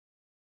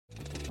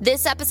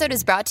This episode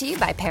is brought to you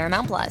by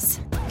Paramount Plus.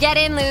 Get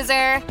in,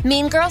 loser!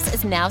 Mean Girls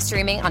is now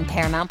streaming on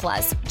Paramount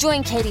Plus.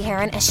 Join Katie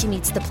Heron as she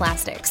meets the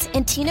plastics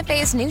in Tina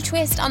Fey's new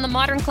twist on the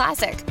modern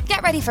classic.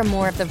 Get ready for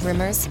more of the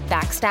rumors,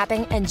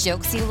 backstabbing, and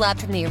jokes you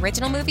loved from the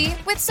original movie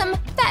with some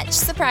fetch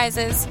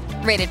surprises.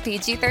 Rated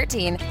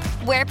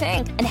PG-13. Wear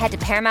pink and head to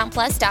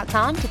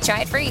ParamountPlus.com to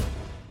try it free.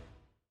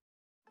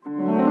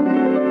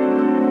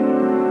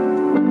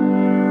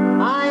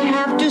 I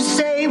have to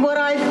say what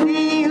I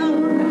feel.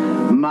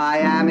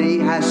 Miami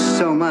has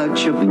so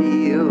much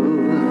appeal.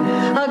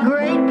 A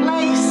great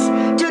place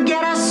to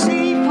get a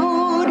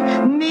seafood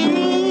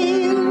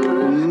meal.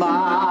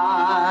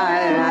 Miami.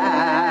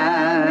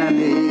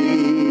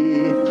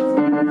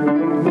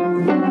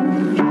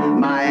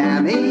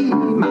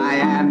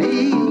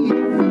 Miami,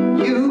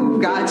 you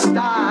got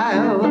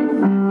style.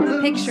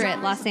 Picture it,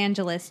 Los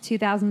Angeles,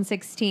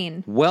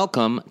 2016.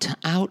 Welcome to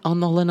Out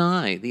on the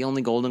Lanai, the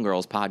only Golden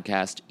Girls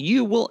podcast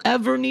you will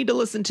ever need to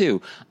listen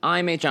to.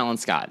 I'm H. Allen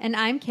Scott. And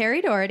I'm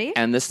Carrie Doherty.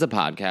 And this is a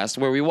podcast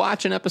where we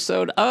watch an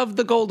episode of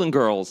The Golden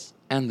Girls,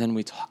 and then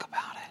we talk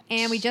about it.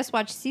 And we just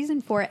watched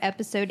Season 4,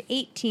 Episode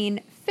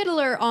 18,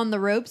 Fiddler on the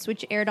Ropes,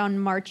 which aired on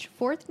March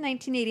 4th,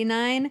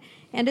 1989,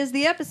 and is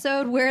the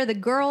episode where the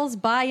girls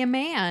buy a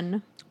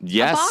man.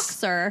 Yes. A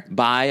boxer.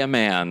 Buy a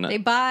man.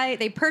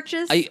 They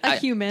purchase a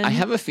human. I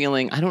have a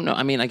feeling, I don't know,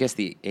 I mean, I guess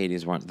the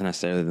 80s weren't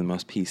necessarily the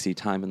most PC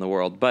time in the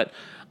world, but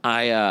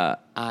I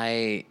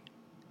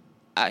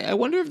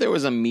wonder if there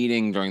was a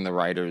meeting during the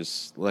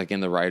writers, like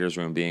in the writers'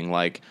 room, being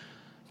like,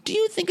 do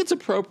you think it's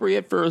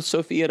appropriate for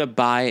Sophia to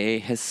buy a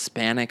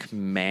Hispanic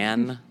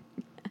man?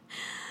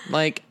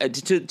 Like,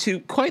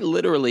 to quite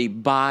literally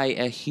buy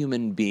a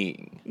human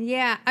being.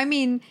 Yeah, I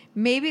mean,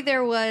 maybe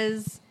there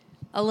was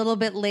a little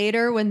bit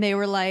later when they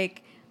were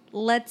like,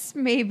 let's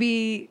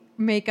maybe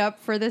make up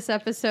for this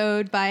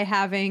episode by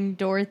having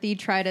Dorothy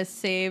try to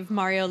save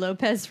Mario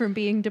Lopez from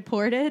being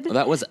deported. Well,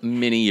 that was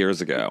many years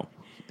ago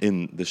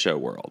in the show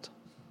world.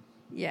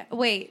 Yeah.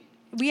 Wait,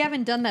 we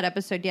haven't done that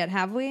episode yet,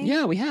 have we?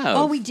 Yeah, we have.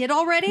 Oh, we did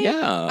already?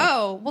 Yeah.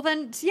 Oh, well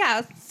then,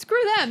 yeah,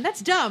 screw them.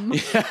 That's dumb.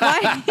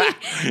 Why?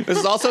 This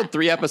is also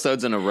 3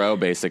 episodes in a row,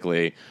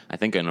 basically, I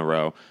think in a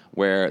row,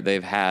 where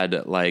they've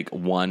had like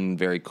one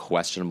very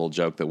questionable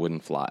joke that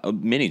wouldn't fly. Oh,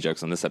 many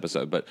jokes on this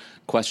episode, but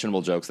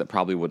questionable jokes that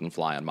probably wouldn't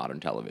fly on modern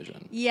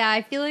television. Yeah,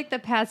 I feel like the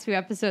past few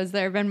episodes,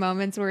 there have been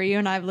moments where you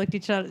and I have looked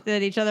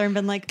at each other and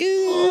been like,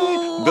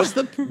 oh.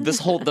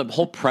 The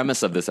whole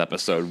premise of this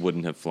episode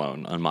wouldn't have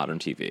flown on modern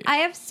TV. I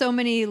have so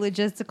many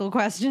logistical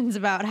questions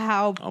about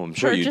how I'm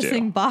sure you do.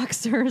 purchasing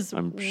boxers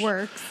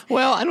works.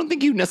 Well, I don't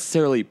think you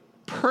necessarily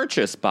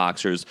purchase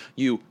boxers.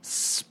 You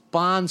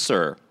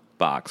sponsor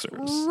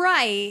boxers.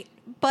 Right.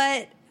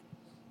 But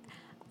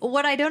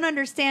what I don't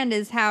understand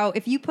is how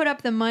if you put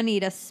up the money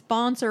to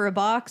sponsor a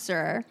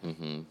boxer,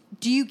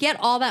 do you get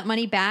all that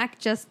money back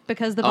just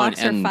because the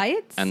boxer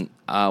fights?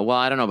 Well,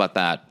 I don't know about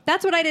that.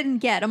 That's what I didn't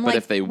get. But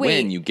if they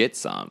win, you get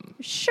some.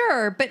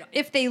 Sure, but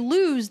if they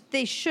lose,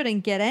 they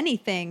shouldn't get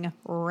anything,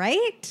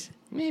 right?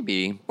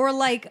 Maybe. Or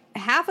like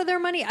half of their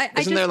money.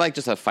 Isn't there like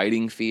just a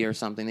fighting fee or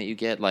something that you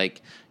get?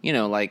 Like, you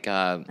know, like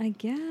I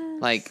guess.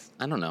 Like,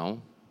 I don't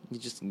know. You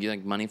just get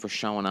like money for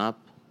showing up.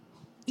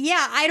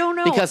 Yeah, I don't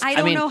know. Because I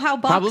don't know how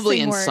boxing probably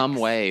in works. some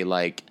way,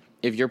 like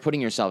if you're putting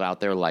yourself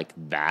out there like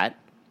that,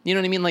 you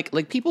know what I mean?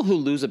 Like people who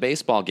lose a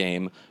baseball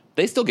game,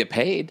 they still get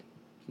paid.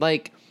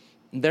 Like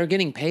they're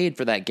getting paid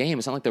for that game.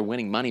 It's not like they're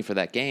winning money for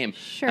that game.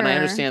 Sure. And I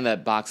understand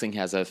that boxing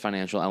has a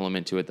financial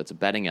element to it that's a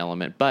betting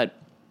element, but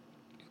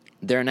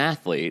they're an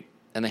athlete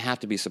and they have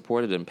to be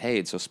supported and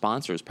paid. So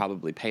sponsors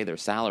probably pay their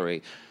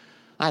salary.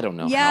 I don't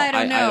know. Yeah, I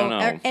don't know. I don't know.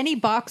 Are any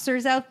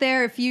boxers out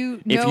there? If you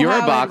know if you're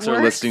how a boxer it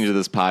works, listening to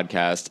this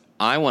podcast,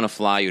 I want to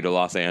fly you to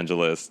Los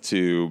Angeles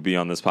to be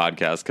on this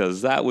podcast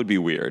because that would be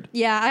weird.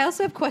 Yeah, I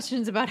also have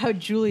questions about how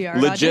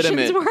Juilliard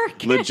auditions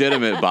work.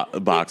 legitimate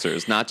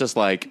boxers, not just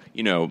like,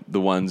 you know,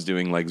 the ones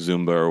doing like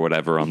Zumba or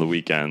whatever on the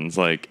weekends.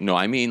 Like, no,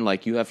 I mean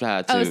like you have to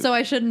have to. Oh, so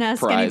I shouldn't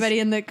ask anybody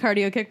in the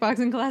cardio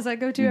kickboxing class I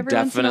go to every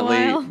once in a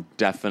while?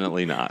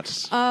 Definitely not.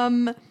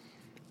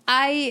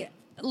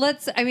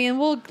 Let's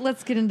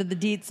get into the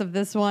deets of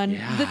this one.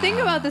 Yeah. The thing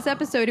about this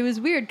episode, it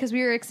was weird because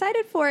we were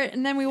excited for it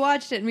and then we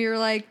watched it and we were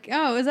like,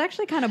 oh, it was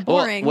actually kind of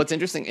boring. Well, what's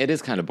interesting, it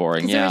is kind of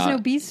boring. Yeah, there was no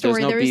B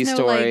story.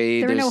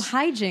 There were no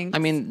hijinks. I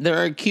mean,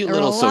 there are cute There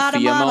little were a lot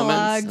of Sophia moments.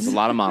 monologues. There's a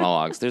lot of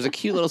monologues. There's a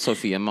cute little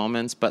Sophia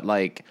moments, but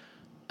like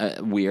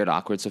weird,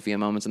 awkward Sophia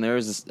moments. And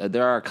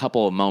there are a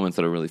couple of moments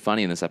that are really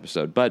funny in this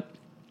episode. But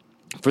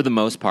for the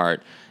most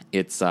part,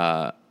 it's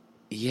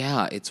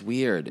it's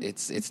weird.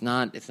 It's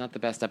not the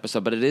best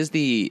episode, but it is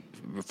the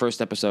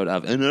first episode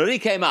of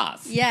Enrique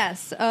Mas.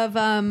 Yes, of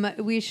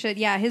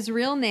his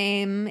real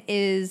name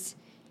is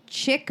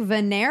Chick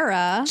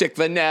Venera. Chick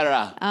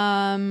Venera.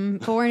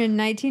 Born in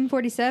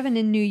 1947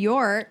 in New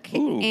York.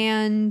 Ooh.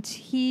 And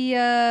he's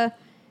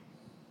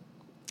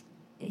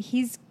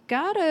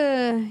got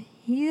a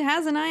He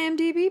has an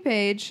IMDb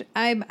page.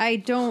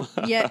 I don't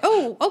yet.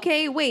 Oh,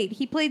 okay. Wait.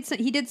 He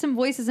did some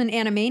voices in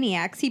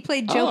Animaniacs. He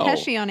played Joe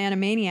Pesci on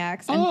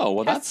Animaniacs. And Oh,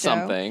 well, that's Pesto.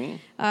 something.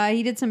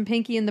 He did some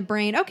Pinky and the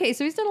Brain. Okay,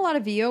 so he's done a lot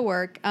of VO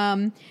work.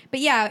 But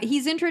yeah,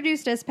 he's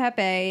introduced as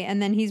Pepe,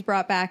 and then he's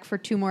brought back for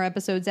 2 more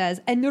episodes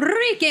as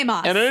Enrique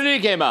Mas.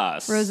 Enrique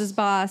Mas. Rose's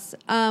boss.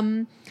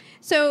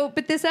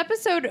 But this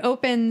episode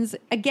opens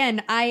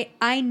again.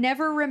 I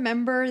never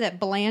remember that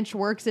Blanche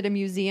works at a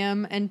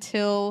museum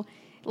until,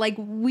 like,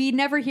 we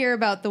never hear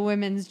about the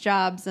women's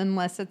jobs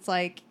unless it's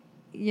like,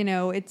 you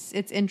know, it's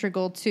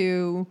integral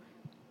to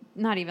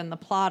not even the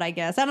plot, I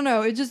guess. I don't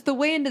know. It's just the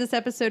way into this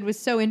episode was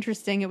so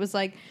interesting. It was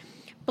like,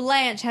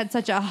 Blanche had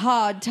such a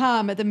hard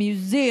time at the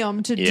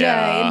museum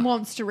today and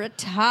wants to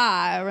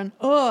retire. And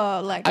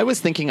I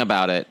was thinking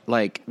about it,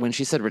 like when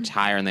she said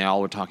retire, and they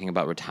all were talking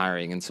about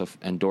retiring,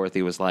 and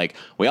Dorothy was like,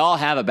 "We all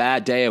have a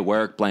bad day at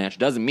work, Blanche.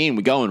 Doesn't mean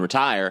we go and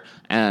retire."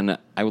 And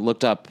I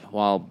looked up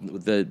while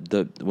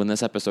when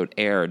this episode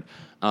aired.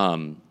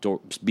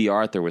 B.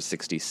 Arthur was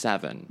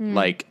 67.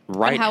 Like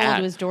right how at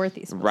old was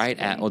Dorothy?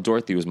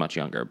 Dorothy was much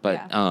younger,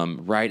 but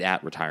right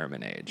at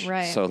retirement age.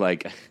 Right. So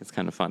like it's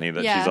kind of funny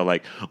that she's all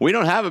like, "We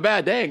don't have a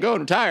bad day and go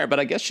and retire,"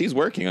 but I guess she's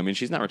working. I mean,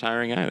 she's not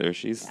retiring either.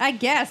 I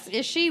guess.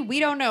 Is she? We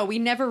don't know. We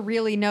never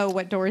really know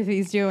what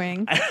Dorothy's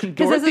doing.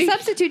 Because as a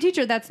substitute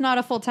teacher, that's not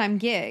a full-time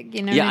gig.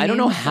 You know? Yeah, I don't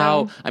know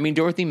how. I mean,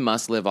 Dorothy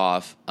must live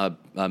off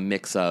a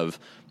mix of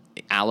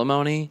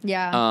alimony.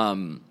 Yeah.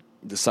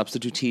 The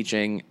substitute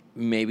teaching,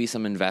 maybe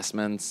some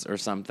investments or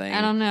something.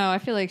 I don't know. I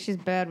feel like she's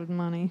bad with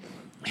money.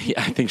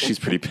 Yeah, I think she's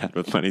pretty bad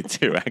with money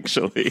too,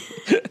 actually.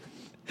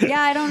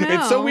 Yeah, I don't know.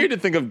 It's so weird to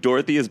think of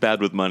Dorothy as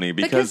bad with money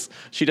because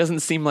she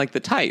doesn't seem like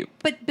the type.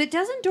 But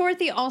doesn't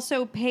Dorothy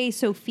also pay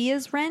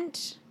Sophia's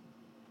rent?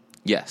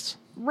 Yes.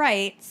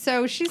 Right.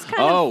 So she's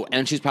kind of... Oh,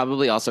 and she's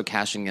probably also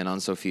cashing in on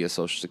Sophia's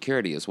Social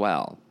Security as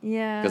well.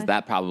 Yeah. Because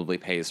that probably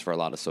pays for a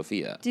lot of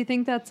Sophia. Do you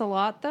think that's a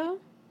lot, though?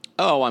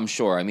 Oh, I'm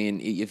sure. I mean,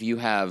 if you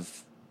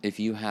have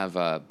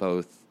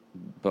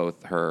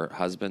both her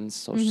husband's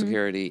Social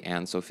Security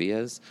and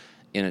Sophia's,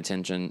 in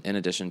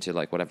addition to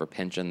like whatever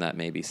pension that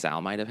maybe Sal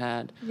might have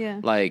had,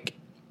 like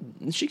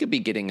she could be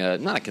getting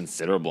not a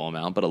considerable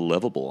amount, but a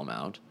livable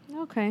amount.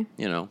 Okay,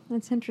 you know,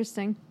 that's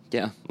interesting.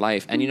 Yeah,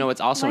 life, and you know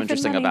what's also Life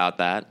interesting about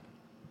that?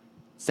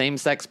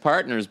 Same-sex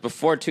partners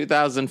before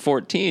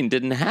 2014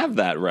 didn't have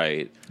that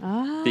right.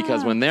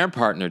 Because when their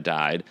partner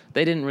died,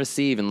 they didn't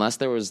receive, unless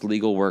there was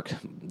legal work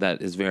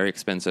that is very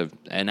expensive,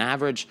 an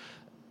average,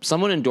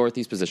 someone in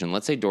Dorothy's position,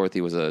 let's say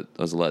Dorothy was a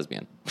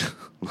lesbian.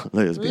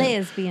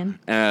 Lesbian.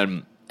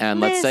 And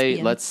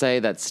let's say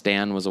that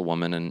Stan was a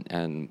woman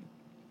and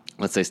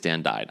let's say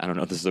Stan died. I don't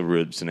know if this is a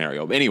rude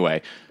scenario. But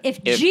anyway.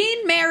 If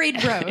Jean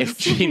married Rose. If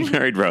Jean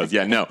married Rose,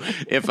 yeah, no.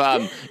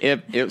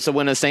 So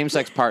when a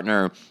same-sex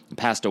partner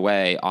passed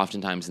away,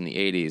 oftentimes in the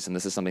 80s, and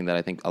this is something that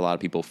I think a lot of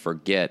people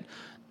forget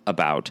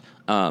about,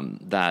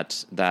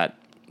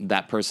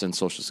 that person's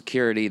Social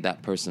Security,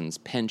 that person's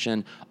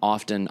pension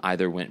often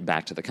either went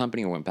back to the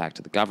company or went back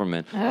to the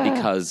government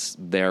because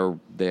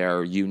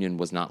their union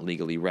was not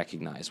legally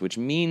recognized, which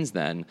means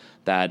then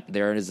that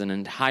there is an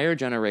entire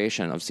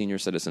generation of senior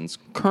citizens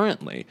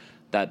currently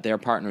that their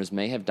partners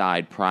may have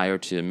died prior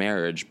to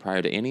marriage,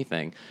 prior to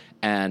anything,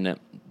 and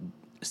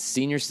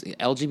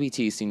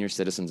LGBT senior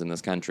citizens in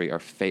this country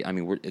are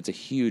it's a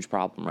huge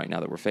problem right now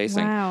that we're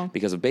facing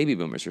because of baby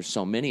boomers. There's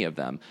so many of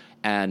them,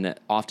 and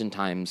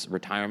oftentimes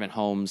retirement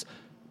homes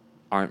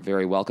aren't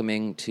very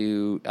welcoming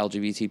to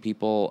LGBT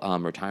people.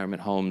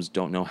 Retirement homes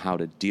don't know how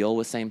to deal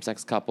with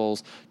same-sex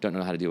couples, don't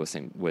know how to deal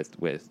with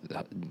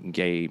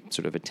gay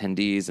sort of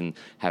attendees and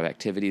have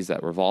activities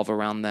that revolve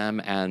around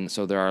them. And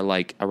so there are,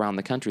 like, around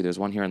the country, there's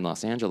one here in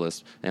Los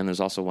Angeles, and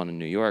there's also one in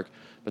New York,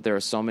 but there are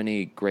so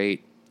many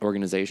great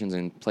organizations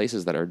and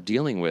places that are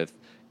dealing with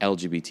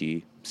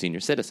LGBT senior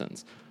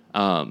citizens.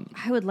 I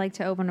would like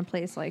to open a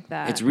place like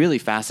that. It's really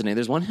fascinating.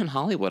 There's one in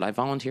Hollywood. I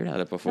volunteered at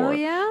it before. Oh,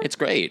 yeah? It's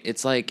great.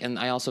 It's like, and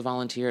I also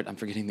volunteered. I'm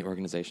forgetting the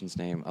organization's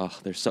name. Oh,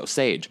 they're so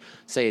Sage.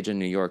 Sage in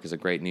New York is a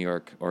great New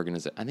York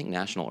I think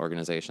national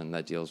organization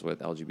that deals with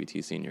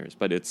LGBT seniors.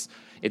 But it's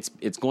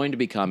going to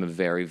become a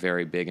very,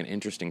 very big and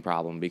interesting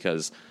problem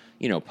because,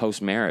 you know,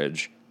 post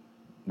marriage,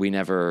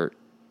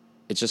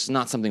 it's just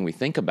not something we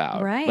think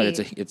about, right? But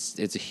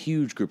it's a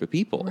huge group of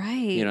people, right?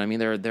 You know, I mean,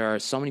 there are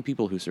so many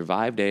people who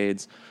survived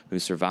AIDS, who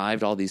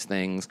survived all these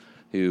things,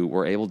 who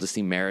were able to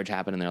see marriage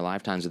happen in their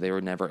lifetimes, but they were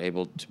never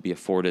able to be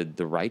afforded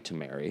the right to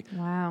marry.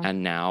 Wow!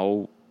 And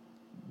now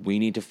we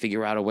need to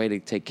figure out a way to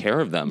take care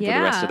of them for the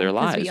rest of their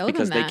lives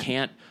because they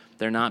can't.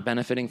 They're not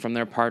benefiting from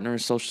their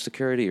partner's Social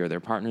Security or their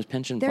partner's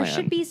pension plan. There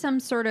should be some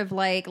sort of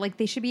like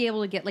they should be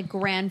able to get like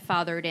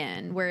grandfathered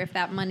in, where if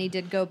that money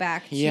did go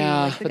back to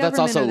like, the but that's government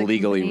also or the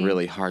legally company.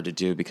 really hard to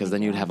do because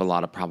then you'd have a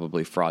lot of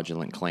probably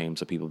fraudulent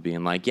claims of people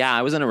being like, yeah,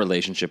 I was in a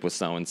relationship with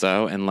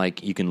so-and-so, and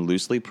like you can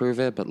loosely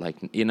prove it, but like,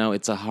 you know,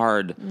 it is a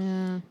hard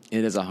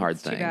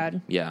thing. Too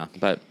bad. Yeah,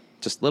 but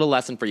just little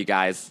lesson for you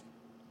guys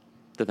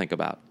to think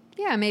about.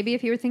 Yeah, maybe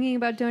if you were thinking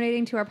about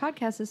donating to our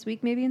podcast this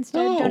week, maybe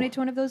instead Oh, donate to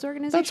one of those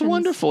organizations. That's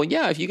wonderful.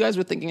 Yeah, if you guys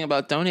were thinking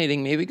about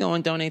donating, maybe go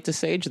and donate to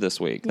Sage this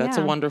week. That's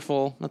a Yeah.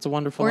 wonderful. That's a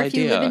wonderful Or idea. if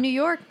you live in New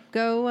York,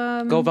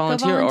 go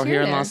volunteer, or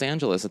here in there. Los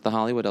Angeles at the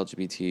Hollywood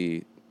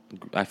LGBT.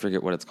 I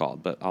forget what it's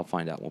called, but I'll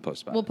find out. We'll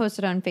post about We'll it. post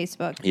it on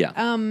Facebook. Yeah.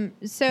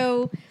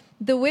 So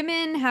the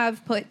women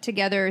have put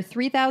together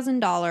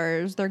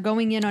 $3,000. They're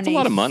going in on a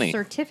lot of money.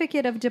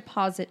 certificate of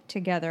deposit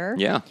together.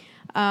 Yeah.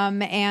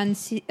 And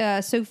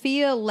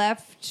Sophia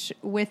left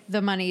with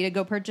the money to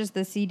go purchase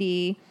the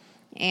CD.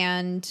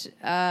 And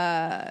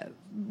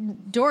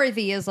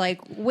Dorothy is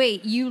like,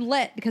 wait,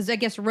 because I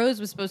guess Rose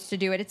was supposed to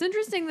do it. It's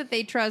interesting that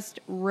they trust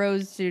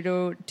Rose to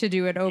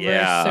do it over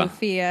Yeah.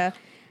 Sophia.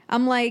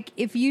 I'm like,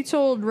 if you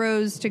told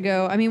Rose to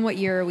go, I mean, what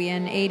year are we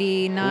in?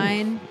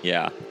 89?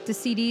 Yeah. Do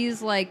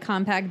CDs like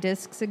compact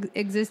discs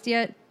exist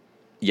yet?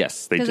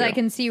 Yes, they do. Because I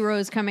can see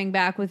Rose coming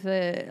back with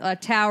a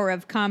tower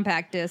of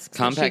compact discs.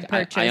 that she'd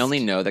Compact. I only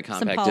purchased. know that Some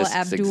compact Paula discs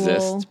Abdul.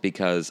 exist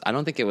because I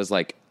don't think it was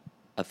like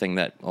a thing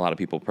that a lot of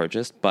people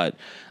purchased, but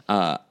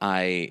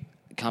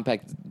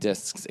compact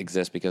discs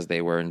exist because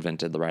they were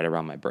invented right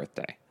around my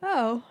birthday,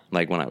 Oh.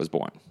 like when I was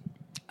born.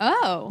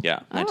 Oh. Yeah,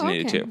 Oh,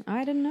 1982. okay.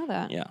 I didn't know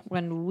that. Yeah.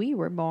 When we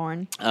were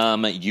born.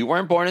 You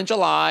weren't born in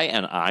July,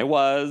 and I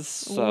was.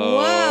 So.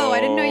 Whoa. I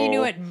didn't know you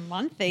knew what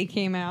month they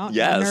came out.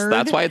 Yes, Nerd.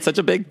 that's why it's such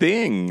a big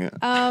thing.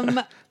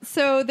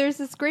 So there's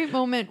this great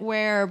moment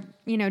where,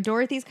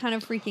 Dorothy's kind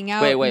of freaking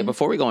out. Wait.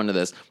 Before we go into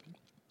this,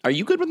 are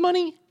you good with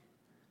money?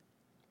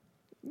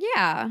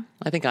 Yeah.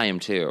 I think I am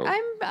too.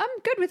 I'm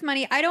good with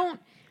money. I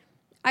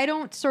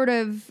don't sort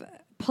of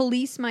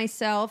police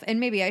myself, and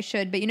maybe I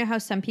should, but you know how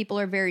some people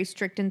are very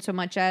strict in so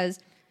much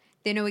as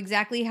they know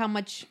exactly how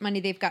much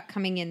money they've got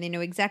coming in. They know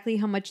exactly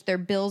how much their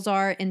bills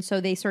are, and so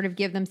they sort of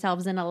give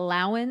themselves an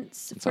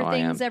allowance for how I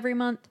things am. every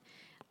month.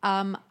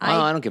 I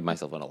don't give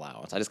myself an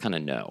allowance. I just kind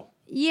of know.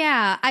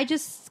 Yeah, I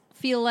just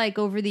feel like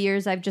over the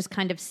years I've just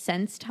kind of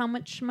sensed how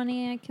much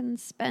money I can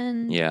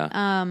spend. Yeah.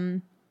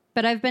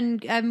 But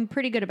I'm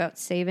pretty good about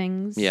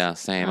savings. Yeah,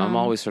 same. I'm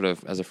always sort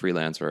of, as a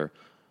freelancer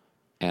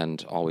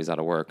and always out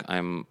of work,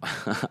 I'm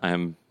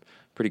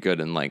pretty good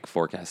in like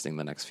forecasting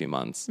the next few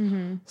months.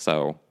 Mm-hmm.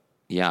 So,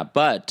 yeah,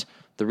 but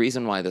the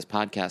reason why this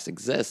podcast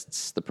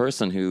exists, the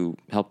person who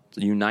helped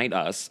unite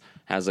us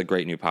has a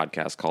great new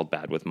podcast called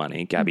Bad with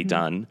Money, Gabby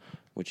Dunn,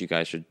 which you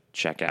guys should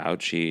check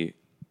out.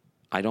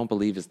 I don't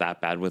believe is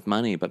that bad with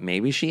money, but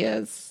maybe she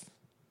is.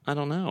 I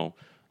don't know.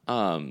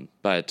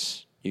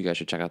 But you guys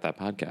should check out that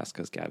podcast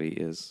because Gabby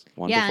is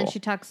wonderful. Yeah, and she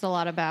talks a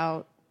lot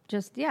about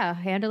just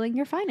handling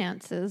your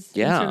finances.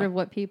 Yeah. And sort of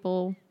what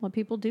people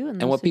do in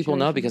those and what people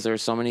know, situations. because there are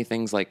so many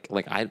things like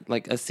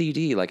a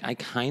CD. Like I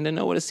kind of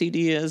know what a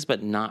CD is,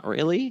 but not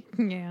really.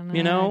 Yeah, no,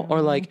 You know, I don't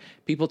or like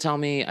people tell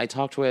me. I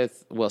talked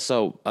with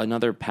so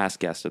another past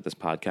guest of this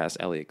podcast,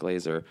 Elliot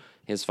Glazer.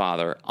 His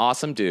father,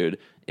 awesome dude,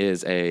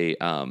 is a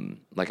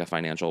like a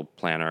financial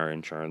planner,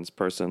 insurance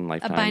person, a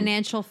lifetime.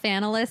 financial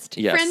fanalist.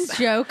 Yes. Friends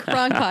joke,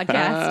 wrong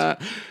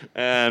podcast.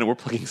 And we're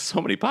plugging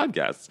so many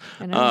podcasts.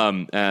 I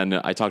know. And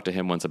I talked to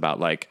him once about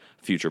like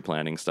future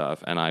planning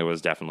stuff, and I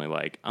was definitely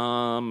like,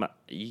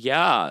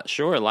 yeah,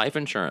 sure, life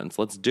insurance,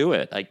 let's do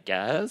it, I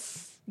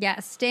guess. Yeah,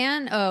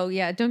 Stan. Oh,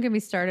 yeah. Don't get me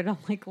started on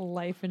like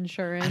life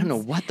insurance. I don't know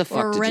what the fuck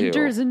or to do.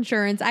 renter's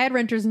insurance. I had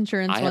renter's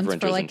insurance I have once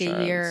renter's for like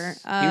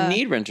insurance. a year. You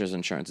need renter's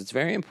insurance. It's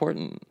very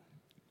important.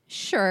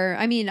 Sure.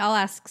 I mean, I'll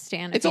ask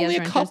Stan. If It's he only has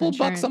a renter's couple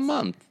bucks a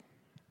insurance.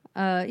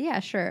 month. Yeah,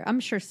 sure. I'm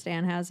sure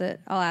Stan has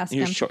it. I'll ask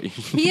You're him. sure?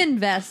 He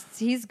invests.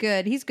 He's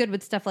good. He's good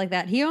with stuff like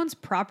that. He owns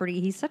property.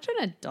 He's such an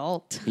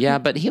adult. Yeah,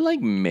 but he like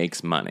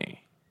makes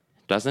money,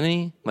 doesn't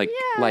he? Like,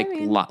 Yeah, I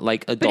mean-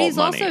 like adult But he's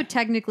money. also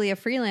technically a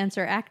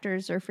freelancer.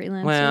 Actors are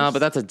freelancers. Well, but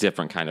that's a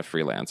different kind of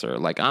freelancer.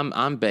 Like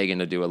I'm begging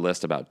to do a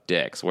list about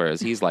dicks,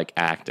 whereas he's like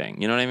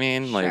acting. You know what I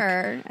mean? Like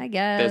sure. I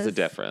guess there's a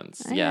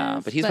difference. I Yeah,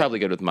 guess, but he's probably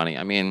good with money.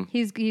 I mean,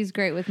 He's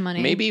great with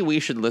money. maybe we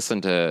should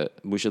listen to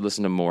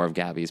more of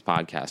Gabby's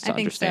podcast to I think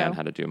understand so.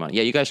 how to do money.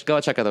 Yeah, you guys should go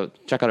check out her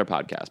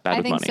podcast, Bad I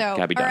with think Money. so.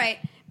 Gabby All Dunn. right,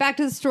 back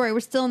to the story. We're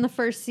still in the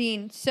first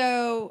scene.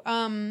 So,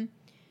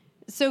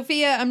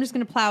 Sophia, I'm just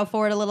going to plow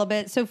forward a little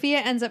bit. Sophia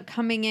ends up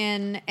coming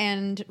in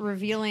and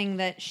revealing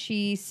that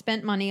she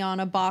spent money on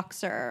a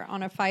boxer,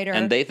 on a fighter.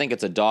 And they think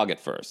it's a dog at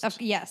first.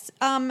 Yes.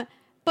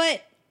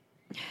 But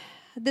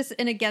this,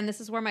 and again, this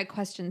is where my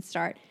questions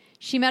start.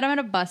 She met him at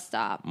a bus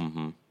stop.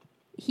 Mm-hmm.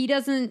 He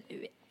doesn't,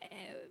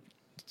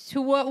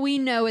 to what we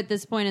know at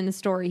this point in the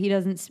story, he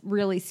doesn't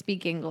really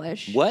speak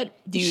English. What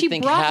do you She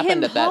think brought happened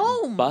him at that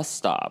home. bus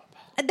stop?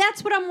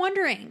 That's what I'm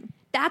wondering.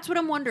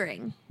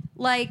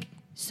 Like,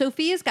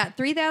 Sophia's got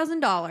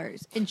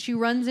 $3,000 and she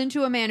runs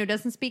into a man who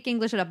doesn't speak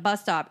English at a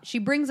bus stop. She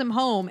brings him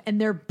home and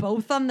they're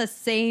both on the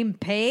same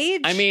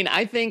page. I mean,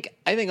 I think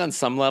on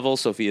some level,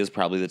 Sophia's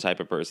probably the type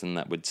of person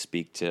that would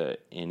speak to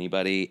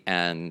anybody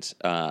and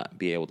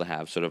be able to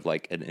have sort of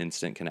like an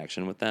instant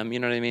connection with them. You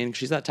know what I mean?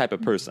 She's that type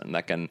of person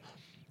that can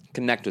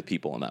connect with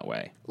people in that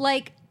way.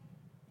 like,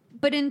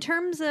 but in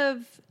terms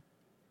of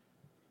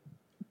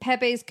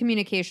Pepe's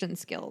communication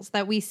skills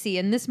that we see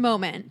in this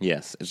moment.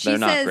 Yes, She they're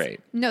not says- great.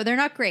 No, they're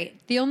not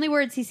great. The only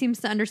words he seems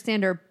to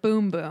understand are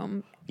boom,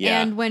 boom.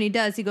 Yeah. And when he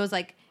does, he goes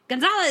like,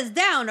 Gonzalez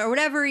down, or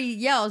whatever he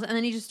yells, and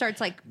then he just starts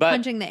like But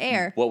punching the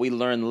air. What we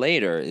learn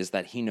later is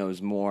that he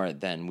knows more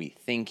than we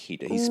think he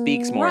does. He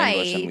speaks more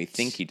English than we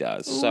think he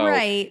does. So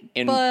Right,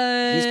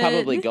 but- he's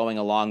probably going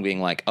along being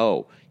like,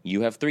 oh,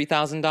 you have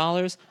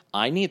 $3,000?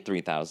 I need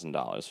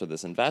 $3,000 for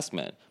this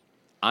investment.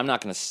 I'm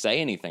not going to say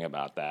anything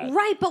about that.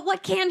 Right, but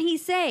what can he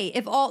say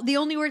if all the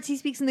only words he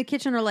speaks in the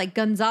kitchen are like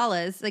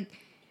Gonzalez? Like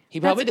He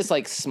probably just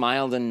like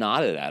smiled and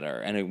nodded at her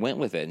and it went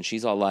with it. And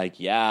she's all like,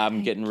 yeah,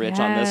 I'm getting rich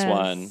on this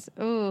one.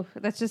 Oh,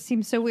 that just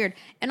seems so weird.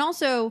 And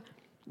also,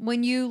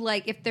 when you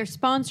like, if they're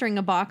sponsoring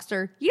a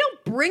boxer, you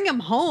don't bring him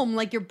home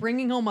like you're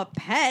bringing home a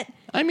pet.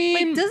 I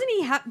mean, Like,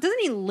 doesn't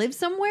he live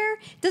somewhere?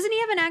 Doesn't he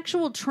have an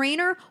actual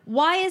trainer?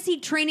 Why is he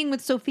training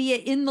with Sophia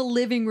in the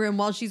living room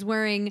while she's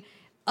wearing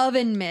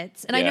oven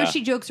mitts? And I know Yeah.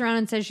 she jokes around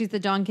and says she's the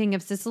Don King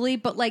of Sicily,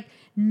 but like,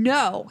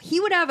 no, he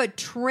would have a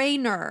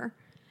trainer.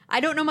 I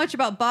don't know much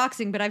about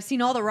boxing, but I've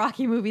seen all the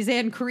Rocky movies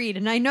and Creed,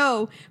 and I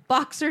know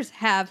boxers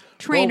have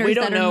trainers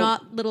don't that know- are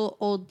not little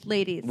old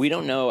ladies. we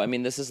don't know. I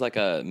mean, this is like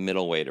a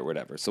middleweight or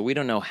whatever. So we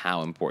don't know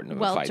how important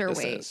of a fight this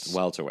Welterweight. is.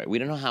 Welterweight. We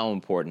don't know how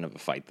important of a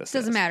fight this is.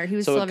 Doesn't matter. He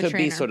would so still it have a could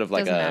be trainer. sort of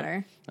like Doesn't a.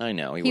 matter. I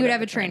know. He would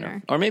have a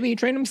trainer. Or maybe he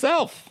trained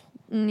himself.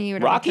 He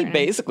would have a Rocky trainer.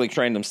 basically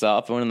trained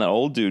himself when that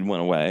old dude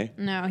went away.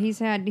 No, he's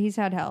had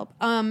help.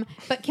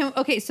 But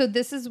so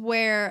this is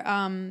where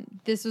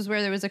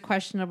there was a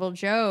questionable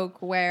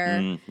joke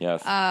where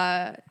Yes.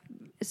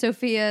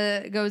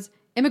 Sophia goes,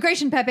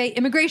 "Immigration, Pepe,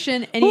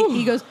 immigration," and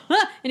he goes,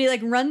 "Ah," and he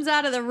like runs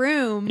out of the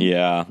room.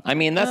 Yeah, I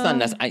mean that's not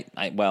necessary.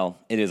 Well,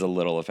 it is a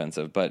little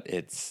offensive, but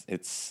it's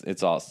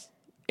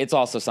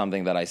also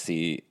something that I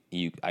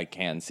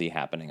can see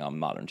happening on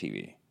modern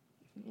TV.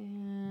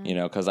 You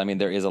know, because I mean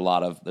there's a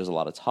lot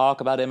of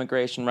talk about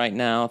immigration right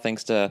now,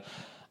 thanks to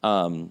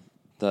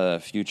the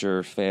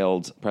future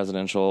failed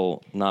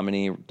presidential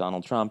nominee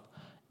Donald Trump,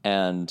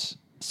 and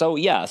so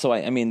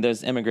I mean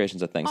there's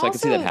immigration's a thing, so I can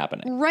see that Also,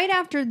 happening. Right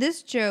after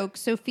this joke,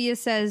 Sophia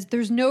says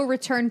there's no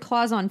return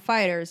clause on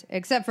fighters,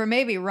 except for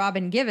maybe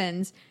Robin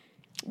Givens.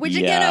 Which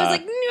again, I was Yeah.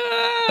 like,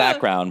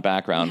 no.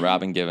 Background.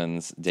 Robin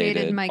Givens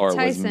dated Mike or was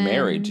Tyson.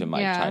 married to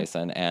Mike Yeah.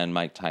 Tyson, and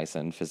Mike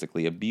Tyson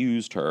physically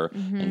abused her.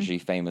 Mm-hmm. And she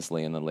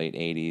famously, in the late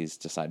 80s,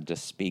 decided to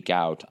speak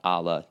out a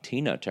la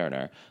Tina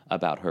Turner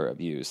about her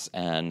abuse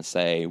and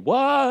say,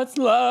 "What's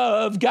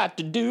love got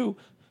to do?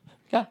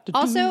 Got to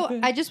Also, do."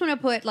 I just want to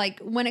put,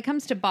 like, when it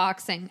comes to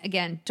boxing,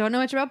 again, don't know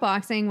much about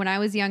boxing. When I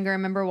was younger, I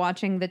remember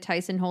watching the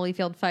Tyson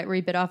Holyfield fight where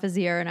he bit off his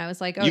ear, and I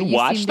was like, oh, You seem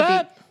watched to be-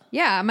 that?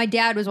 Yeah, my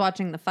dad was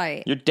watching the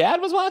fight. Your dad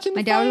was watching.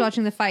 My dad was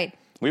watching the fight.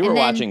 We were And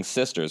then- watching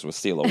Sisters with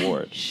Steela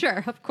Ward.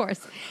 Sure, of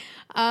course.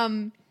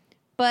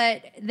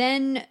 But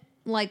then,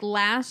 like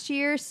last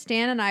year,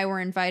 Stan and I were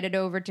invited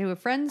over to his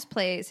friend's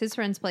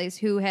place,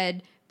 who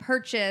had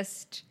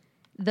purchased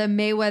the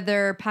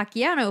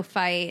Mayweather-Pacquiao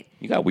fight,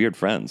 You got weird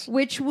friends.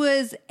 which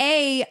was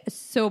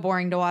so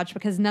boring to watch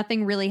because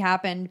nothing really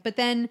happened. But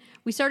then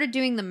we started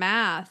doing the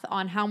math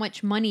on how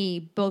much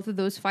money both of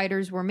those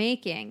fighters were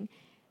making.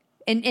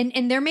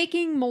 And they're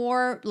making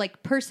more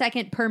like per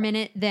second, per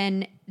minute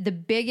than the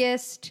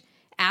biggest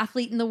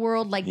athlete in the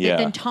world, like Yeah.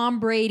 than Tom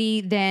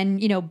Brady, than,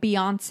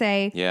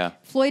 Beyonce. Yeah.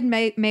 Floyd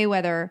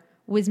Mayweather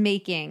was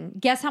making,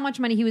 guess how much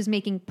money he was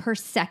making per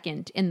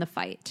second in the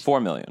fight?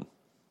 $4 million.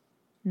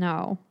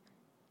 No.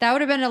 That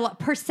would have been a lot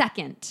per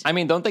second. I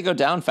mean, don't they go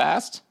down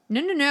fast?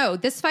 No.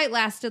 This fight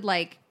lasted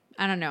like,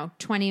 I don't know,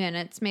 20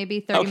 minutes,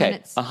 maybe 30 Okay,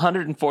 minutes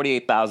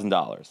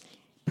 $148,000.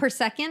 per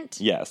second.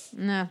 Yes.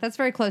 No, that's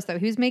very close though.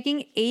 He was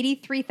making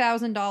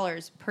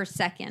 $83,000 per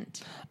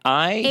second.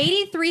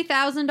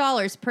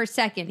 $83,000 per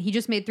second. He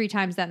just made 3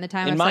 times that in the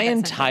time In of my second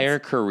entire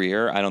sentence.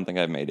 career, I don't think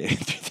I've made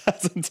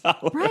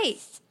 $83,000. Right.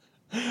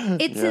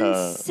 It's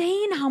Yeah.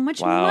 insane how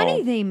much Wow.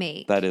 money they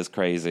make. That is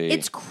crazy.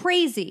 It's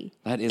crazy.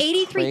 That is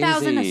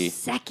 83,000 crazy. a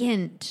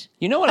second.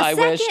 You know what A I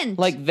wish? second.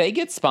 Like, they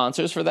get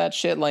sponsors for that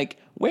shit. Like,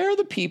 where are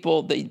the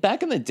people that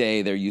back in the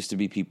day there used to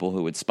be people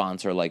who would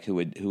sponsor, like who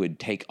would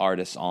take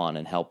artists on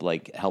and help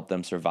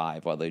them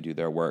survive while they do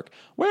their work.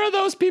 Where are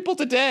those people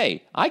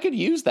today? I could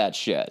use that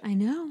shit. I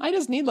know. I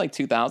just need like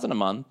 $2,000 a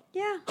month.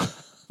 Yeah.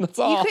 That's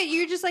all.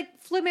 You're just like,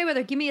 Floyd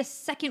Mayweather, give me a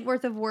second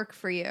worth of work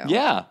for you.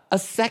 Yeah, a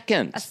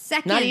second. A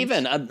second. Not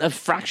even a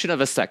fraction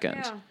of a second.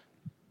 Yeah.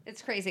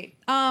 It's crazy.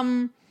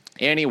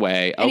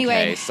 Anyway,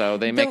 okay, so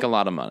they make a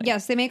lot of money.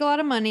 Yes, they make a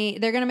lot of money.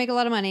 They're going to make a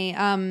lot of money.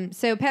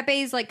 So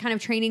Pepe's like kind of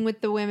training with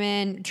the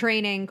women,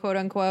 training, quote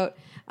unquote.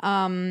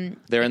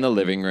 They're in the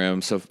living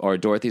room, or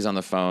Dorothy's on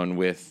the phone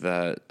with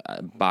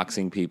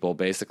boxing people,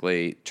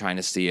 basically trying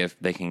to see if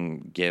they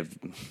can give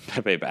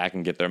Pepe back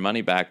and get their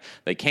money back.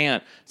 They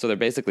can't, so they're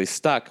basically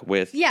stuck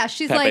with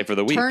She's Pepe like, for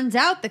the week. turns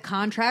out the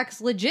contract's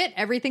legit.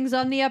 Everything's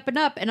on the up and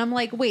up. And I'm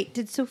like, wait,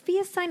 did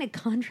Sophia sign a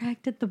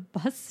contract at the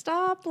bus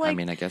stop? Like, I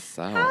mean, I guess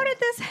so. How did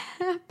this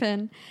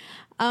happen?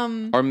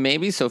 Or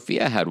maybe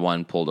Sophia had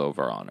one pulled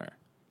over on her.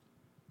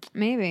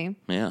 Maybe.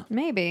 Yeah.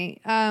 Maybe.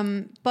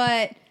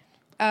 But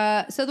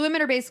so the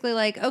women are basically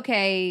like,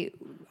 okay,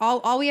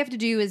 all we have to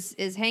do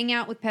is hang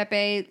out with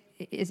Pepe.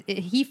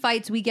 He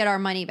fights, we get our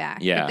money back.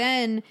 Yeah. But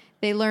then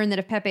they learn that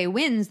if Pepe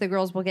wins, the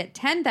girls will get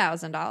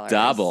 $10,000.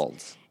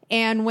 Doubled.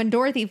 And when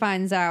Dorothy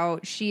finds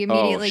out, she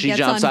immediately she gets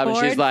jumps on up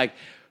board. and she's like,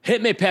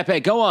 hit me,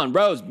 Pepe. Go on,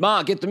 Rose.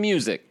 Ma, get the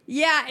music.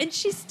 Yeah, and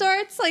she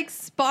starts like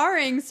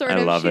sparring, sort I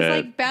of. love She's it.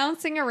 like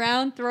bouncing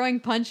around, throwing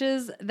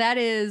punches. That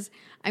is,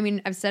 I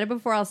mean, I've said it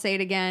before, I'll say it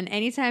again.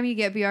 Anytime you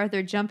get B.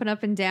 Arthur jumping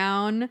up and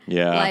down,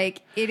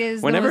 like it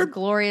is the most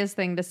glorious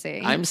thing to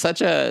see. I'm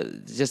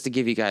just to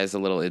give you guys a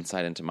little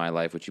insight into my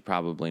life, which you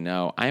probably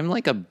know, I'm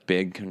like a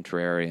big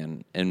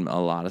contrarian in a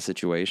lot of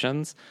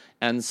situations.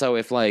 And so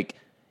if like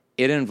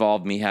it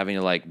involved me having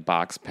to like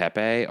box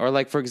Pepe, or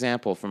like, for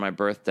example, for my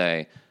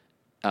birthday,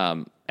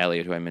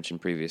 Elliot, who I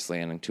mentioned previously,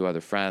 and 2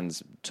 other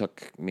friends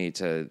took me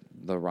to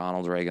the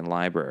Ronald Reagan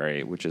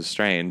Library, which is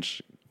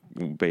strange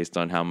based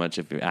on how much,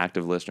 if you're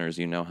active listeners,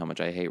 you know how much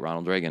I hate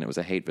Ronald Reagan. It was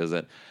a hate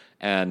visit.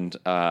 And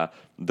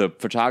the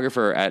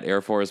photographer at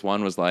Air Force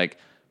One was like,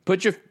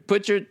 put your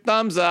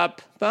thumbs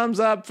up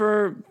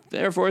for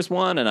Air Force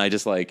One. And I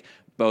just like,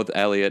 both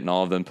Elliot and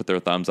all of them put their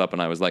thumbs up,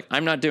 and I was like,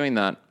 I'm not doing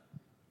that.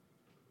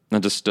 I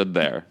just stood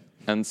there.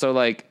 And so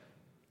like,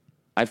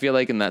 I feel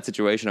like in that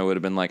situation, I would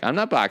have been like, I'm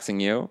not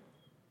boxing you.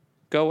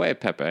 Go away,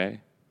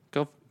 Pepe.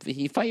 Go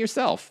fight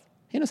yourself.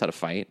 He knows how to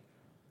fight.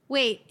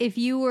 Wait, if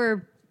you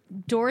were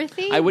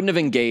Dorothy? I wouldn't have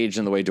engaged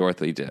in the way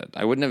Dorothy did.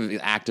 I wouldn't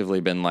have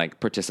actively been like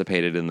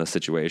participated in the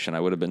situation. I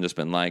would have just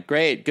been like,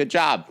 great, good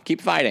job.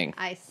 Keep fighting.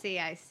 I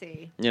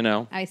see. You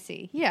know? I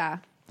see. Yeah.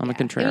 I'm a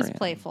contrarian. It was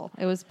playful.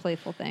 It was a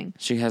playful thing.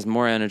 She has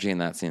more energy in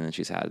that scene than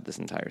she's had this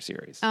entire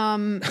series.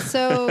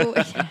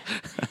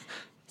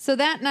 So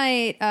that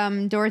night,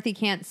 Dorothy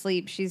can't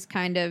sleep. She's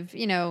kind of,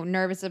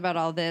 nervous about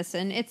all this.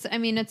 And it's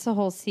a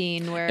whole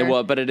scene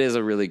where... But it is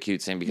a really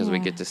cute scene because we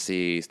get to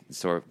see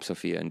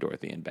Sophia and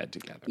Dorothy in bed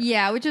together.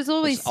 Yeah, which is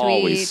always sweet.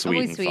 Always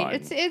sweet and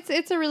fun.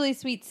 It's a really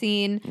sweet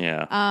scene.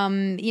 Yeah.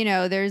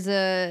 There's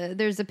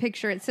a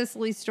picture at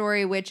Cicely's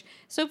story, which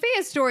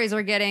Sophia's stories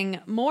are getting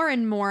more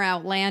and more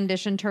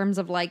outlandish in terms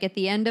of like at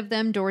the end of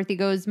them, Dorothy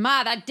goes,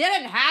 "Ma, that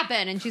didn't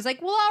happen," and she's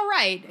like, "Well, all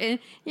right." And,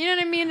 you know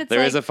what I mean?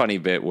 There is a funny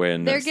bit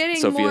when they're getting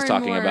Sophia's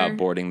talking about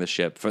boarding the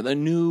ship for the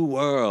new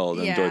world,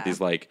 and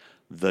Dorothy's like,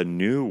 "The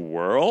new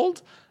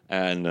world?"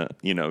 And,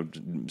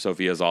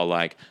 Sophia's all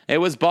like, "It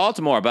was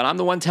Baltimore, but I'm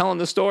the one telling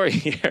the story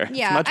here."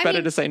 Yeah, it's much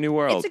better to say New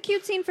World. It's a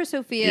cute scene for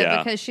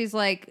Sophia because she's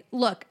like,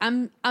 "Look,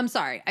 I'm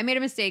sorry. I made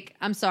a mistake.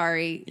 I'm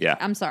sorry. Yeah.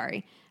 I'm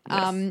sorry."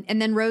 Yes.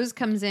 And then Rose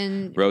comes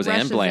in. Rose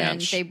and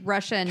Blanche. They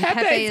rush in. Pepe's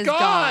Pepe is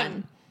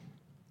gone.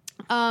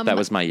 That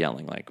was my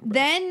yelling. Like,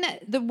 then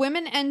the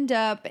women end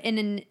up in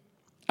an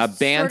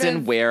abandoned sort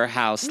of,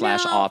 warehouse /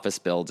 office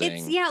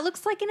building. It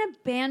looks like an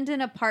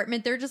abandoned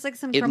apartment. They're just like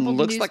some It crumpled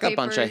looks like a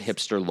newspapers. bunch of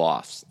hipster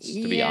lofts,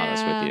 to be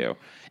honest with you.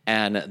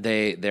 And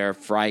they're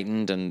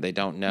frightened and they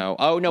don't know.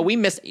 Oh no, we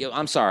missed.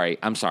 I'm sorry.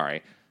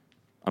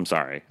 I'm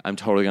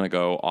totally going to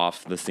go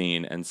off the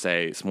scene and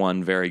say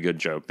one very good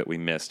joke that we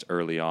missed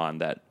early on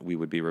that we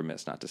would be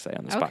remiss not to say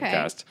on this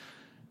podcast.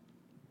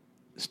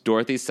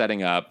 Dorothy's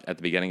setting up at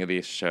the beginning of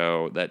the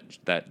show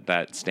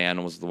that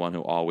Stan was the one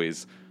who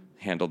always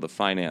handled the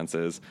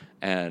finances,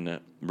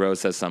 and Rose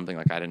says something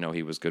like, "I didn't know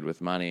he was good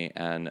with money,"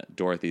 and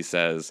Dorothy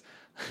says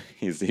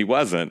he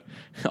wasn't.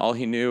 All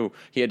he knew,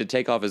 he had to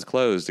take off his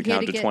clothes to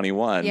count to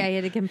 21. Yeah, he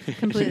had to get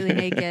completely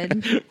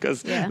naked.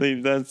 Because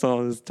that's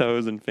all his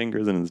toes and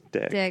fingers and his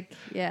dick.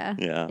 Yeah.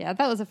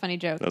 That was a funny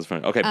joke. That was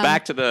funny. Okay,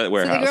 back to the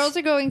warehouse. So the girls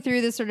are going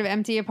through this sort of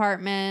empty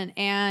apartment,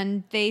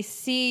 and they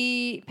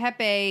see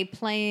Pepe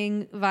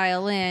playing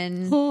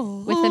violin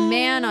with a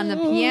man on the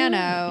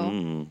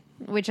piano,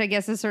 which I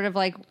guess is sort of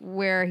like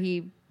where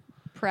he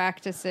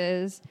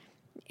practices.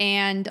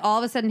 And all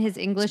of a sudden, his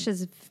English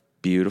is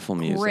beautiful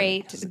music.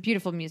 Great,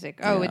 beautiful music.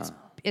 Oh,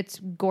 it's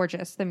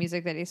gorgeous, the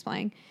music that he's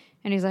playing.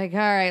 And he's like, "All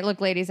right,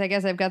 look, ladies, I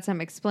guess I've got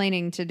some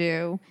explaining to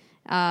do."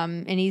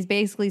 And he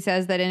basically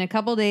says that in a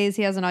couple days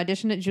he has an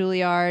audition at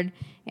Juilliard,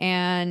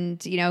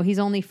 and he's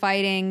only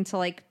fighting to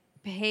like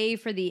pay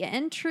for the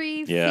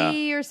entry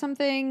fee or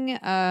something.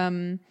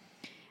 And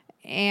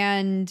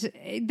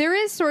there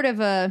is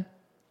a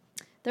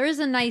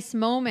nice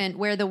moment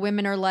where the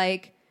women are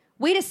like,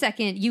 "Wait a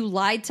second, you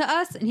lied to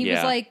us?" And he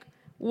was like,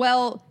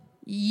 "Well,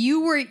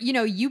 you were,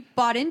 you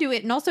bought into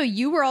it. And also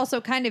you were also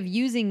kind of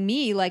using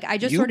me. Like I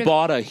just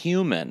bought a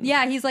human."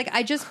 Yeah. He's like,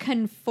 I just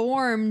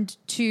conformed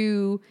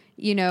to,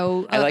 I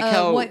like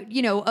how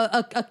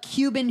a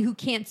Cuban who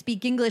can't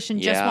speak English and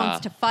just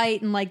wants to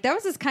fight. And like, that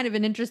was just kind of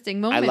an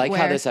interesting moment. I like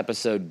how this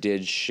episode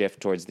did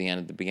shift towards the end.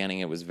 At the beginning,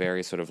 it was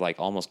very sort of like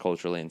almost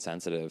culturally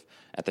insensitive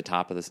at the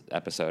top of this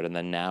episode. And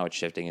then now it's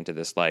shifting into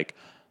this like,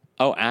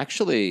 oh,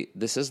 actually,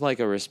 this is like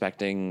a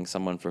respecting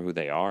someone for who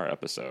they are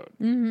episode.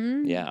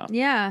 Mm-hmm. Yeah.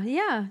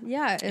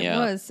 It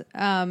was.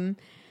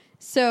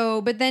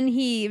 But then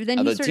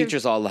the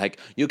teacher's all like,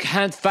 "You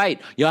can't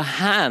fight your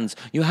hands.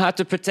 You have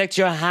to protect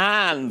your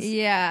hands."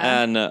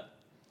 Yeah. And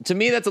to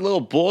me, that's a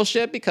little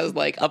bullshit because,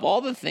 like, of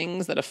all the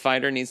things that a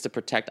fighter needs to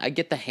protect, I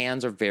get the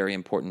hands are very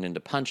important into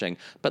punching.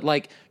 But,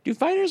 like, do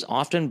fighters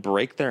often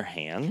break their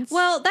hands?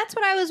 Well, that's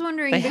what I was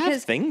wondering. They because,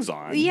 have things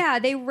on. Yeah,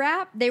 they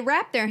wrap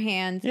their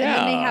hands and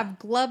then they have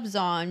gloves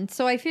on.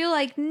 So I feel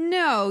like,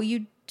 no,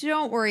 you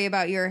don't worry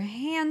about your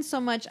hands so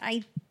much,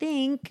 I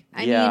think.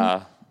 I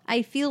mean,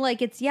 I feel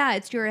like it's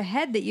your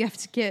head that you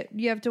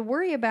have to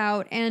worry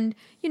about, and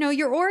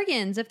your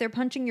organs. If they're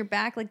punching your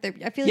back, I feel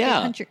like they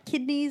punch your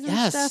kidneys and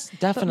stuff. Yes,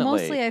 definitely. But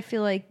mostly, I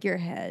feel like your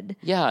head.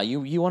 Yeah,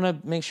 you want to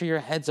make sure your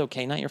head's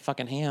okay, not your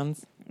fucking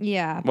hands.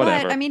 Yeah,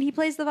 whatever. But I mean, he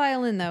plays the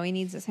violin though. He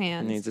needs his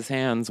hands. He needs his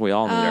hands. We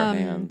all need our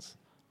hands.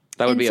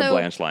 That would be a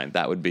Blanche line.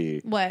 That would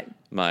be what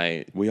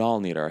we all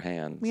need our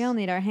hands. We all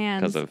need our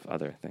hands because of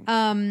other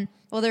things.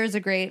 Well, there's a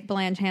great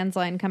Blanche hands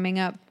line coming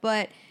up,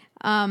 but.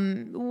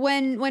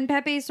 When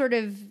Pepe's sort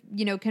of,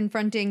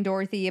 confronting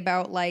Dorothy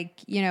about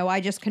I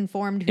just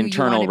conformed who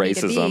internal you wanted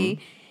racism. Me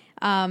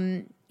to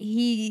be,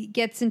 he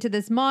gets into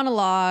this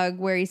monologue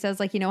where he says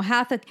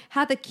hath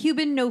a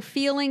Cuban no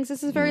feelings.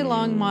 This is a very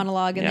long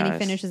monologue, and then he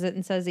finishes it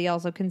and says he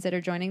also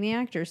considered joining the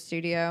Actors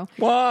Studio.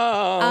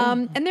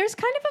 Whoa! And there's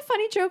kind of a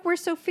funny joke where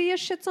Sophia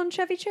shits on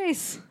Chevy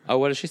Chase. Oh,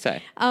 what does she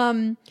say?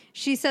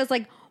 She says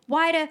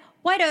why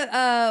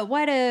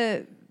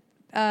do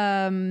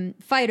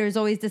fighters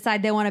always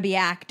decide they want to be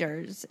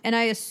actors, and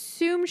I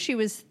assume she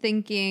was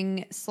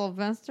thinking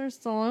Sylvester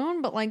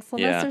Stallone, but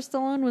Sylvester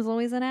Stallone was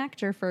always an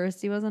actor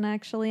first. He wasn't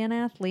actually an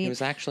athlete. He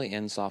was actually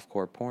in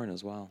softcore porn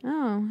as well.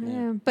 Oh,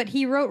 yeah. But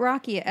he wrote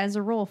Rocky as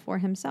a role for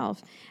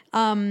himself.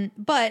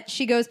 But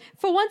she goes,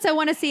 for once I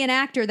want to see an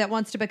actor that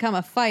wants to become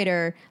a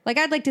fighter.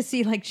 I'd like to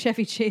see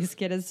Chevy Chase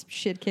get his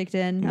shit kicked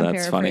in.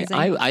 That's funny.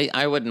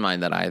 I wouldn't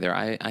mind that either.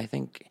 I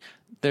think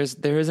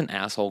there is an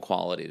asshole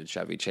quality to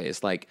Chevy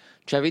Chase.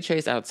 Chevy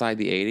Chase outside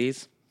the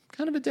 80s,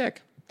 kind of a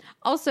dick.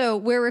 Also,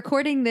 we're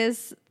recording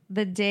this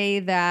the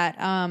day that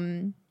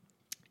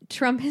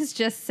Trump has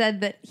just said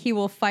that he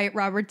will fight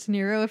Robert De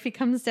Niro if he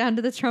comes down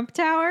to the Trump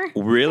Tower.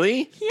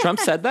 Really? Yes. Trump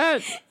said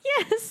that?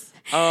 Yes.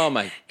 Oh,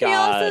 my God. He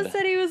also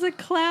said he was a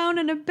clown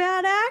and a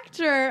bad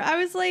actor. I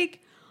was like,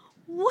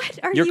 what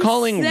are you You're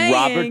calling saying?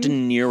 Robert De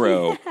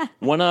Niro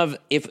one of,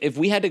 if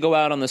we had to go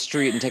out on the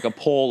street and take a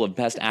poll of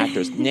best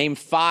actors, name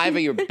 5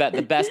 of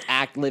the best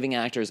living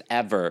actors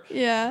ever.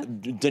 Yeah.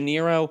 De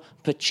Niro,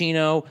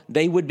 Pacino,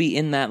 they would be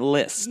in that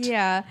list.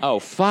 Yeah. Oh,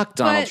 fuck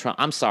Donald Trump.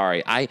 I'm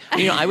sorry. I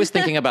was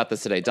thinking about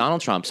this today.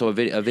 Donald Trump. So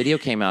a video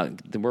came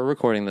out. We're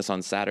recording this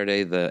on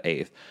Saturday the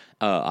 8th.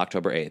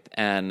 October 8th,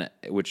 and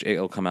which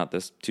it'll come out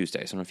this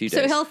Tuesday, so in a few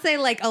days. So he'll say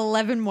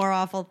 11 more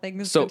awful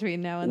things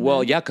between now and then.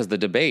 Well, yeah, because the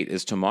debate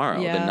is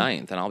tomorrow, the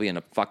 9th, and I'll be in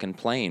a fucking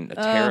plane.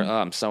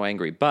 I'm so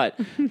angry. But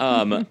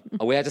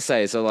we had to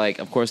say, so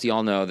of course, you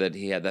all know that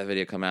he had that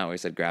video come out where he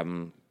said, grab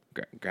him.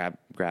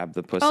 Grab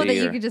the pussy. Oh, that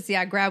you could just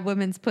grab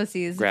women's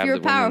pussies. If you're a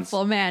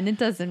powerful man, it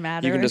doesn't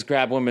matter. You can just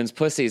grab women's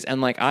pussies,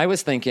 and I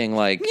was thinking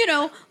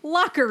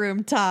locker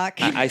room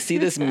talk. I see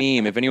this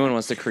meme. If anyone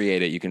wants to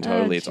create it, you can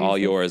totally. It's all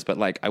yours.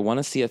 But I want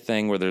to see a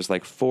thing where there's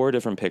 4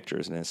 different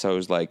pictures in it. So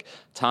it was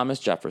Thomas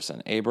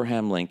Jefferson,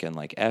 Abraham Lincoln,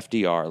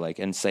 FDR,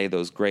 and say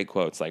those great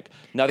quotes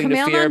nothing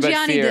Kumail to fear but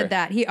Nanjiani fear. did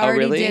that. He already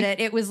really? did it.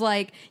 It was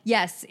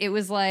yes, it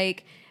was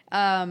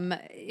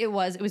it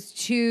was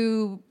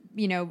 2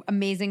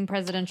 amazing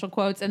presidential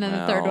quotes, and then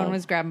the third one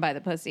was grab him by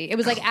the pussy. It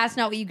was ask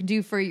not what you can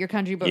do for your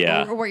country, but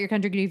or what your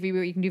country can do for you,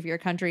 what you can do for your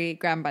country,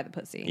 grab him by the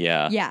pussy.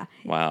 Yeah.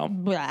 Wow.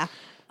 Blah.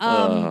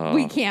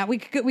 We can't. We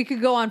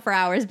could go on for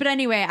hours. But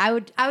anyway, I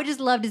would just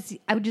love to see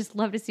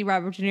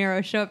Robert De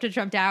Niro show up to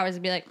Trump Towers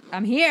and be like,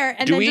 I'm here,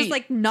 and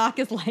just knock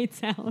his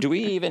lights out. Do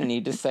we even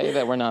need to say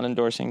that we're not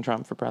endorsing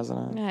Trump for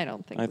president? I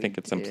don't think. I think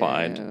it's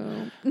implied.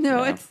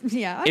 No, yeah. it's I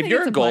if think you're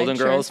it's a Golden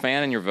implied, Girls sure.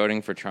 fan and you're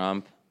voting for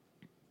Trump,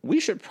 we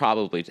should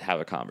probably have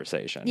a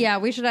conversation. Yeah,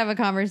 we should have a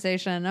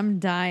conversation. I'm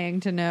dying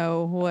to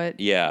know what.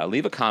 Yeah,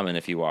 leave a comment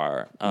if you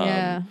are.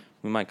 Yeah.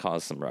 We might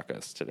cause some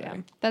ruckus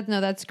today. Yeah,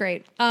 that's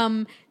great.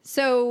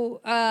 So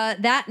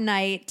that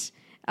night,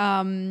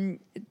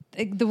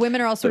 the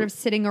women are all sort of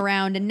sitting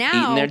around, and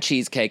now eating their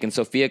cheesecake, and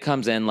Sophia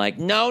comes in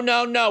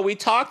no, we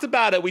talked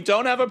about it. We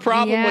don't have a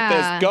problem with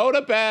this. Go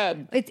to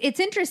bed.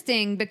 It's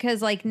interesting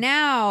because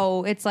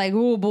now it's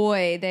oh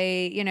boy,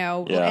 they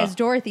as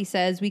Dorothy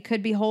says, we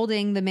could be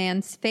holding the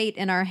man's fate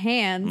in our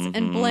hands, Mm-hmm.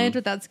 and Blanche,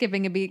 without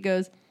skipping a beat,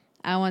 goes,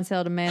 I once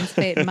held a man's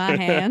fate in my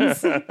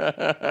hands. Which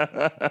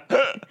I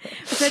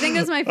think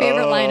is my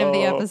favorite line of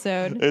the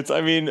episode.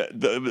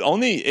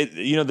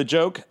 The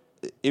joke,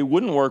 it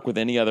wouldn't work with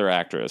any other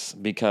actress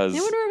because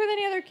it wouldn't work with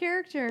any other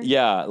character.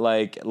 Yeah,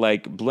 like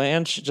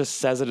Blanche just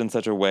says it in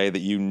such a way that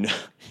you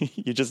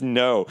just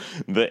know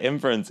the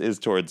inference is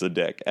towards a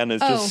dick, and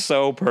it's just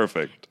so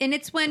perfect. And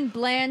it's when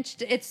Blanche,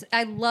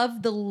 I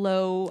love the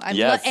low.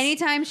 Yes.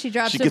 Anytime she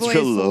drops her gets voice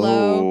real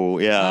low.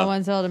 Yeah. I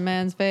once held a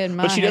man's fate in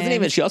my But she doesn't hands.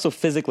 even. She also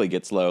physically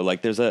gets low.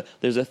 There's a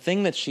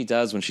thing that she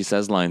does when she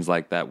says lines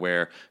like that,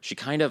 where she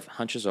kind of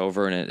hunches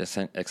over and it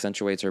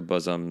accentuates her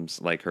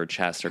bosoms, her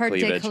chest, her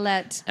cleavage,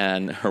 décolleté.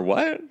 and her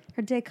what? Her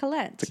Her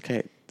décolleté.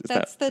 Okay.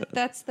 That's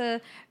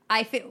the.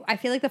 I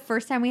feel like the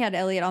first time we had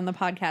Elliot on the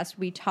podcast,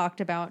 we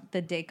talked about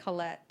the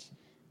décolleté.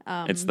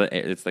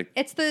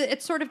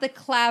 It's sort of the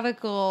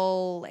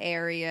clavicle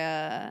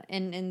area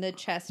in the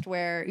chest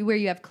where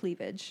you have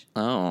cleavage.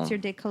 Oh, it's your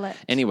décolleté.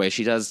 Anyway,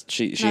 she accentuates.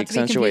 To be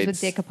confused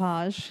with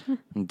découpage.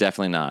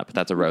 Definitely not, but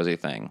that's a Rosie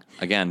thing.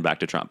 Again, back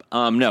to Trump.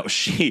 No,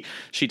 she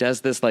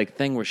does this like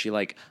thing where she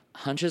like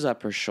hunches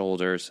up her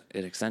shoulders.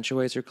 It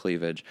accentuates her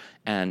cleavage,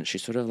 and she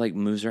sort of like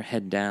moves her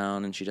head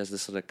down, and she does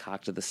this sort of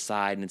cock to the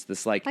side, and it's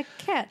this like a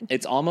cat.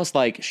 It's almost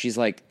like she's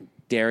like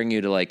daring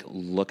you to like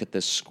look at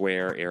this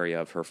square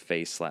area of her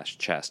face /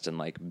 chest and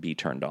like be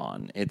turned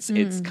on. It's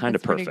kind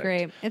of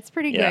perfect. It's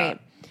pretty great.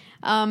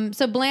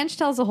 So Blanche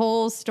tells a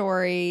whole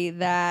story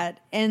that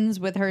ends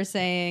with her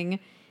saying,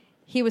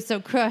 he was so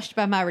crushed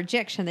by my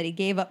rejection that he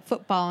gave up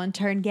football and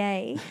turned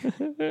gay.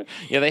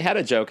 Yeah, they had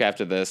a joke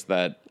after this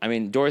that, I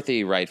mean,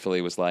 Dorothy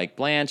rightfully was like,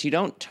 Blanche, you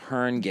don't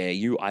turn gay.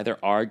 You either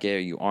are gay or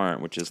you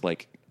aren't, which is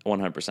like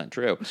 100%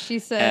 true. She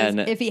says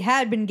if he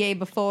had been gay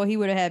before, he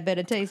would have had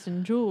better taste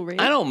in jewelry.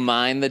 I don't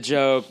mind the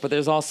joke, but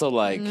there's also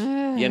like,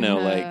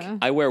 like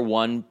I wear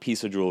one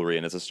piece of jewelry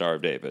and it's a Star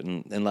of David.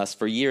 And unless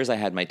for years I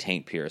had my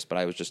taint pierced, but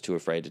I was just too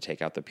afraid to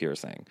take out the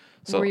piercing.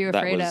 So what were you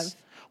afraid of?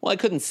 Well, I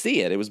couldn't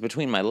see it. It was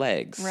between my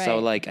legs. Right. So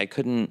like I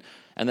couldn't.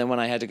 And then when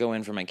I had to go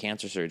in for my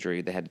cancer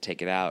surgery, they had to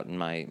take it out,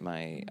 and I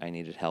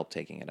needed help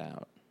taking it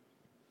out.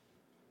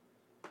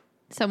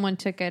 Someone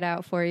took it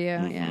out for you.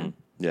 Mm-hmm. Yeah.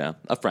 Yeah,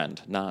 a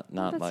friend, not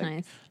that's like.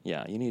 Nice.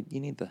 Yeah, you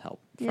need the help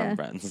from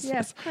friends.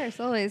 Yeah, of course,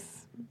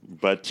 always.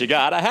 But you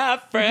gotta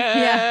have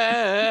friends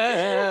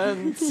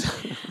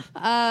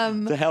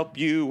to help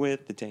you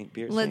with the taint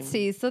piercing. Let's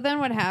see. So then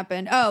what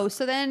happened? Oh,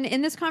 so then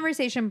in this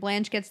conversation,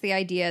 Blanche gets the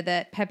idea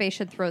that Pepe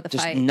should throw the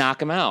fight. Just knock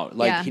him out.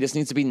 Like he just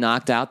needs to be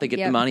knocked out. They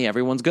get the money.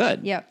 Everyone's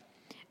good. Yep.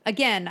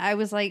 Again, I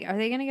was like, are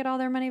they going to get all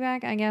their money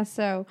back? I guess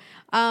so.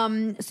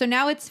 So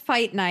now it's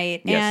fight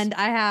night, and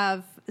I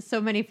have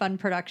so many fun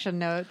production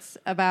notes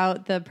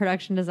about the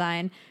production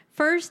design.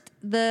 First,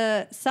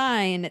 the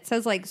sign, it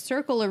says like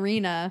Circle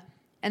Arena,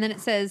 and then it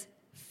says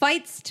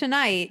fights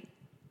tonight,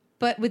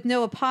 but with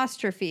no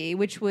apostrophe,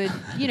 which would,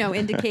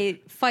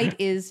 indicate fight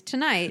is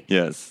tonight.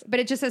 Yes. But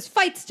it just says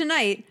fights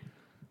tonight.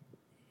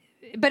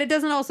 But it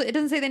doesn't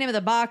say the name of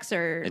the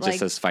boxer. It just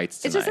says fights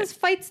tonight. It just says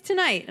fights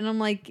tonight. And I'm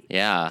like,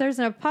 there's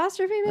an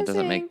apostrophe missing. That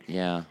doesn't make,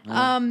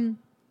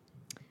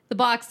 The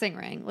boxing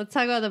ring. Let's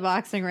talk about the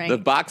boxing ring. The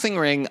boxing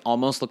ring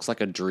almost looks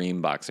like a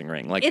dream boxing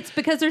ring. Like it's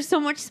because there's so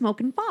much smoke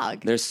and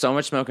fog. There's so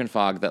much smoke and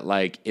fog that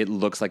like it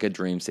looks like a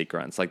dream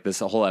sequence. Like this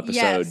whole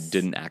episode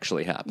didn't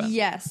actually happen.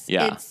 Yes.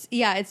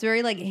 Yeah. It's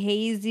very like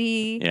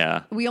hazy.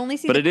 Yeah. We only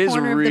see but the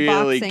corner of the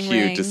boxing ring. But it is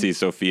really cute to see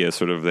Sophia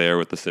sort of there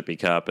with the sippy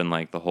cup and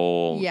like the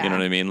whole, you know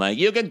what I mean? Like,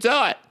 you can do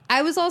it.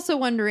 I was also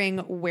wondering,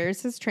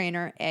 where's his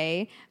trainer,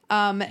 A?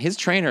 His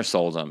trainer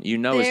sold him.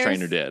 His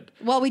trainer did.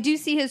 Well, we do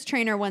see his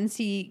trainer once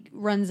he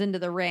runs into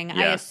the ring, Yeah.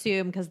 I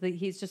assume, because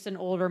he's just an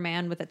older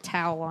man with a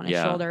towel on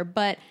his shoulder.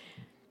 But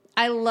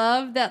I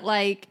love that,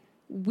 like,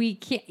 you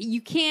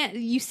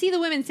see the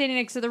women standing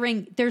next to the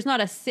ring. There's not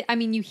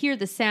you hear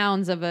the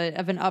sounds of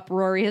an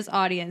uproarious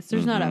audience.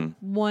 There's not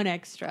one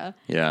extra.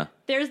 Yeah.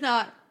 There's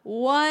not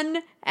one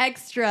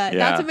extra. Yeah.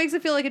 That's what makes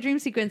it feel like a dream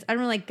sequence.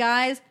 I'm like,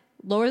 guys,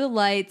 lower the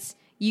lights.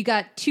 You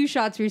got 2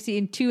 shots where you're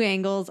seeing 2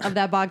 angles of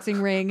that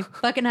boxing ring.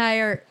 Fucking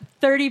hire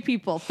 30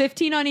 people,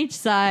 15 on each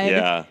side.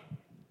 Yeah.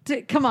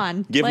 Come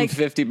on. Give them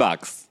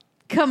 $50.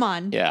 Come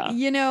on. Yeah.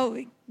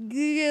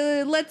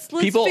 Let's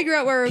figure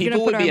out where we're going to put our money.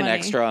 People would be an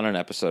extra on an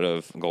episode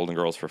of Golden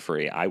Girls for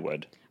free. I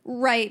would.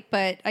 Right,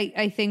 but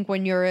I think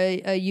when you're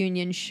a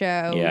union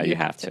show, you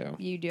have to.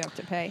 You do have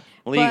to pay.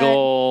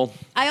 Legal. But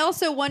I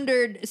also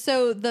wondered,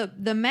 so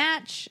the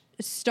match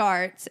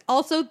starts.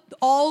 Also,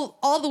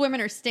 all the women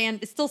are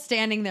still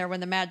standing there when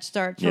the match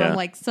starts. Yeah. I'm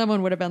like,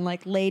 someone would have been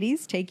like,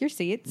 ladies, take your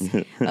seats.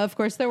 Of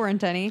course, there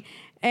weren't any.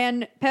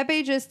 And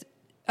Pepe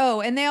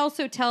and they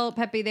also tell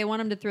Pepe they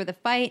want him to throw the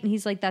fight, and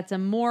he's like, that's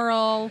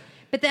immoral.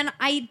 But then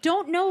I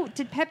don't know,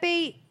 did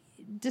Pepe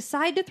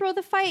decide to throw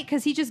the fight?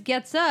 Because he just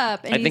gets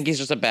up. And I think he's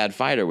just a bad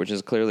fighter, which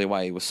is clearly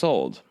why he was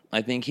sold.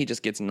 I think he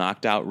just gets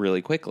knocked out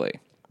really quickly.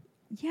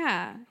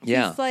 Yeah.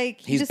 Yeah.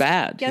 He's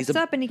bad. Gets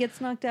up and he gets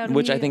knocked out.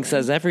 Which I think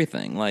says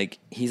everything. Like,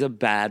 he's a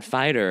bad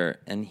fighter,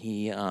 and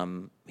he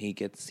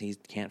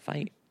can't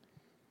fight.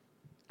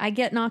 I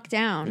get knocked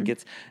down.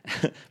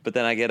 But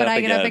then I get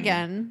up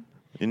again.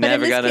 You're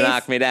never going to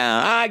knock me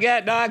down. I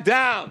get knocked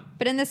down.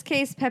 But in this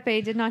case,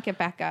 Pepe did not get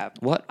back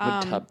up. What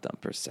would Tub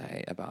Thumper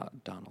say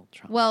about Donald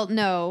Trump? Well,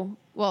 no.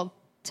 Well,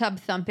 Tub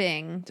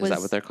Thumping. Is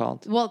that what they're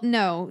called? Well,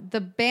 no.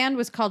 The band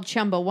was called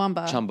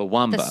Chumbawamba.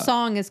 Chumbawamba. The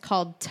song is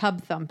called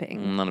Tub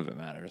Thumping. None of it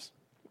matters.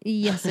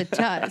 Yes, it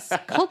does.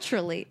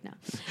 Culturally, no.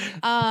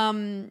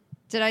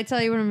 Did I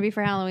tell you what I'm going to be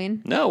for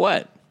Halloween? No,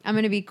 what? I'm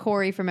going to be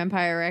Corey from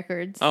Empire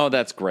Records. Oh,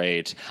 that's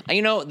great.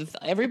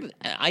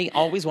 I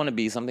always want to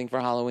be something for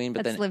Halloween,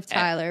 but that's then Liv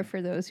Tyler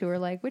for those who are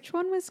like, which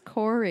one was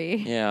Corey?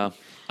 Yeah.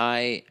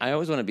 I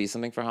always want to be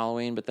something for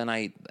Halloween, but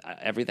then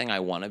everything I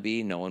want to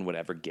be, no one would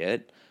ever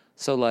get.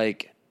 So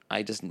like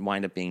I just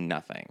wind up being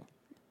nothing.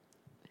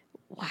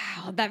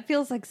 Wow, that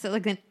feels like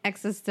an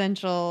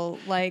existential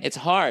It's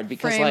hard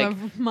because frame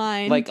of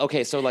mind. like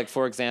okay, so like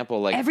for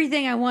example, like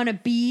everything I want to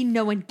be,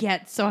 no one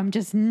gets, so I'm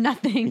just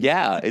nothing.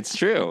 yeah, it's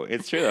true.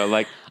 It's true.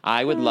 Like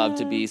I would love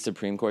to be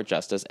Supreme Court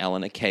Justice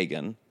Elena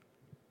Kagan,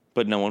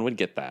 but no one would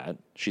get that.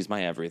 She's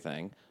my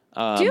everything.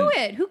 Do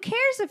it. Who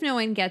cares if no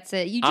one gets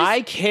it? You just.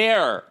 I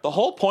care. The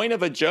whole point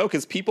of a joke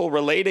is people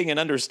relating and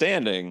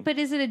understanding. But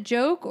is it a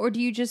joke, or do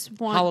you just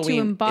want Halloween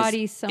to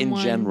embody someone?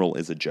 in general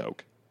is a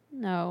joke.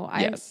 No,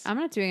 Yes. I'm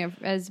not doing it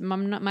as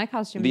my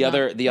costume. The is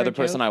other not for a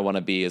person joke. I want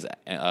to be is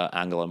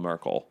Angela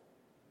Merkel,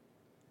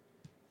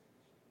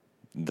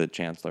 the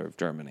Chancellor of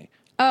Germany.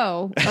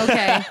 Oh,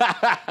 okay.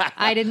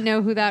 I didn't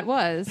know who that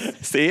was.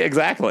 See,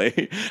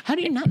 exactly. How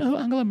do you not know who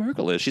Angela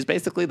Merkel is? She's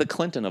basically the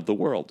Clinton of the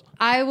world.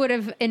 I would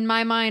have, in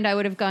my mind, I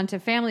would have gone to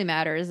Family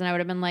Matters, and I would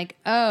have been like,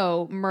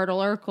 "Oh, Myrtle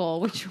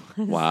Urkel," which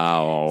was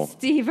Wow.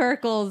 Steve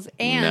Urkel's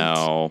aunt,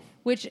 No.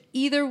 which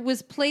either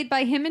was played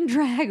by him in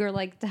drag or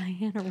like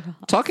Diana Ross.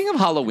 Talking of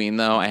Halloween,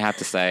 though, I have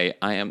to say,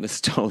 this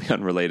is totally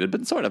unrelated,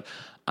 but sort of.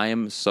 I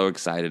am so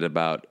excited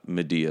about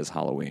Medea's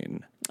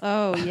Halloween.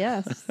 Oh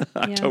yes,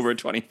 October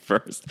yes.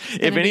 21st. If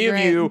gonna any be of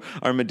great. you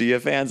are Medea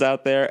fans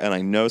out there, and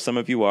I know some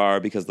of you are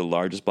because the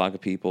largest block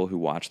of people who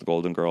watch the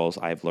Golden Girls,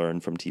 I've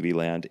learned from TV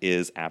Land,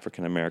 is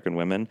African American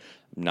women.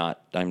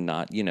 I'm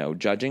not,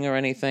 judging or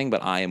anything,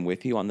 but I am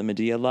with you on the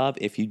Medea love.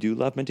 If you do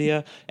love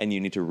Medea and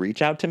you need to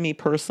reach out to me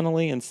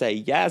personally and say,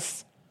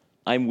 yes,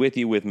 I'm with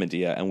you with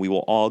Medea, and we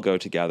will all go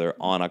together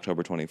on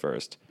October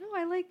 21st Oh,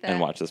 I like that. and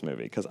watch this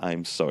movie because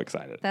I'm so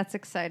excited. That's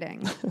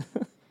exciting.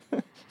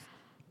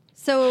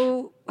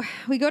 So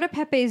we go to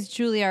Pepe's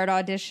Juilliard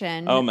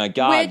audition. Oh, my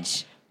God.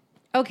 Which,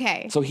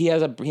 okay, So he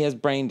has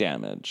brain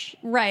damage.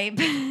 right,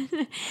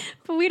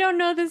 but we don't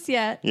know this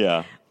yet.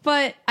 Yeah.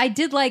 But I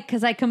did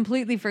because I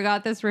completely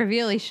forgot this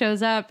reveal. He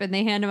shows up and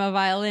they hand him a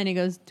violin. He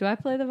goes, "Do I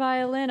play the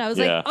violin?" I was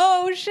Yeah. like,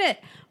 "Oh shit!"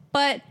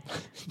 But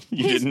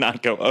You did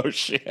not go, oh,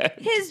 shit.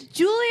 his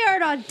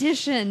Juilliard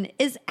audition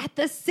is at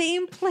the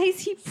same place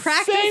he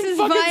practices Same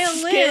fucking violin.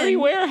 scary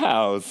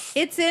warehouse.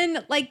 It's in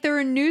there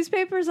are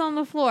newspapers on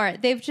the floor.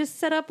 They've just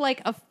set up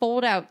a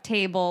fold-out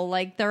table,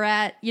 like they're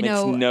at Makes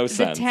no the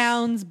sense.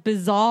 town's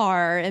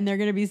bazaar, and they're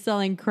going to be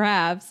selling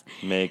crafts.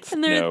 Makes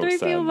And there no are three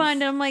people sense.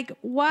 behind him. I'm like,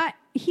 what?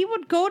 He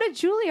would go to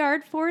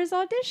Juilliard for his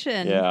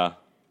audition, Yeah.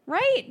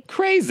 right?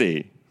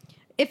 Crazy.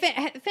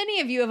 If any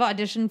of you have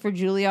auditioned for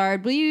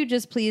Juilliard, will you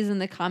just please in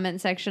the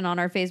comment section on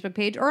our Facebook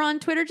page or on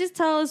Twitter just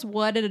tell us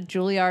what a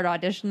Juilliard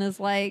audition is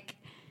like?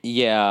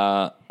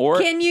 Yeah. Or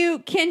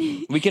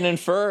we can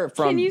infer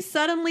from. Can you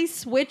suddenly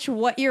switch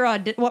what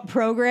what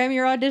program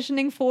you're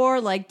auditioning for?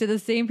 Like, do the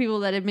same people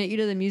that admit you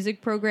to the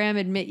music program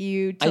admit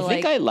you to I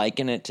think I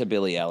liken it to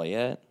Billy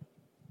Elliot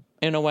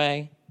in a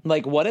way.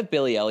 Like, what if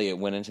Billy Elliot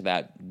went into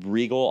that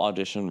Regal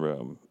audition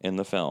room in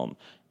the film,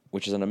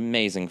 which is an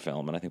amazing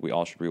film, and I think we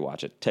all should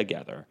rewatch it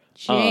together.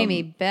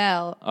 Jamie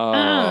Bell?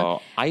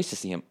 I used to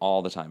see him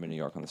all the time in New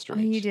York on the street.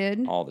 Oh, you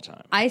did? All the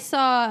time. I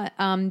saw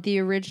the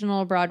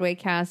original Broadway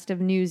cast of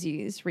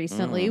Newsies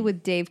recently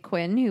with Dave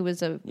Quinn, who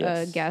was a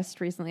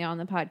guest recently on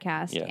the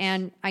podcast. Yes.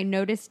 And I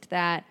noticed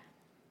that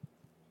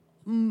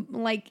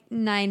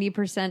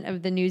 90%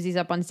 of the Newsies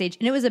up on stage,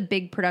 and it was a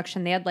big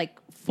production. They had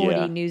 40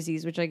 Yeah.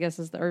 Newsies, which I guess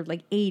is, or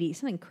 80,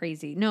 something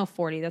crazy. No,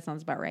 40, that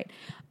sounds about right.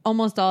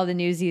 Almost all the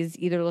Newsies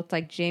either looked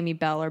like Jamie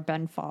Bell or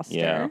Ben Foster.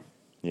 Yeah.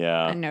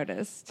 Yeah. I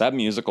noticed. That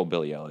musical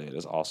Billy Elliot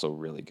is also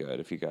really good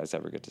if you guys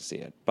ever get to see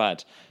it.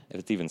 But if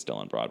it's even still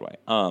on Broadway.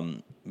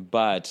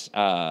 But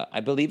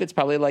I believe it's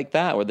probably like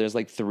that where there's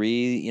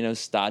 3,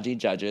 stodgy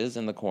judges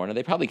in the corner.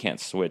 They probably can't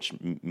switch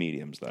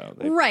mediums though.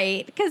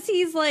 Right, because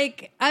he's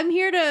like, I'm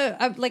here to,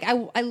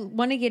 I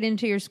want to get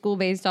into your school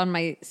based on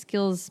my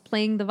skills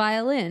playing the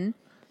violin.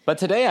 But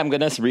today I'm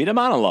going to read a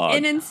monologue.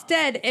 And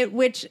instead,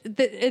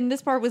 and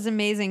this part was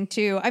amazing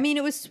too. I mean,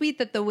 it was sweet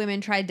that the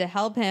women tried to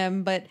help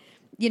him, but,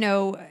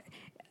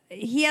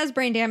 he has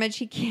brain damage.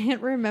 He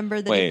can't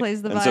remember that he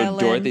plays the violin.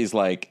 So Dorothy's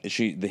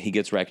he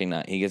gets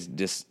recognized. He gets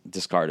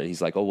discarded.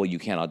 He's like, oh, well, you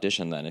can't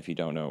audition then if you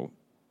don't know.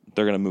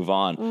 They're going to move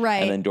on.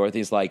 Right. And then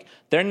Dorothy's like,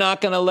 they're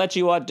not going to let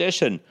you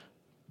audition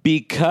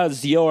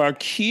because you're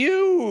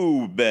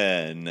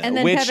Cuban. And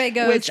then Pepe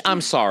goes... Which,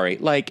 I'm sorry,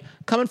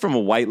 coming from a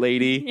white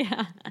lady,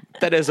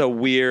 that is a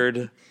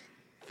weird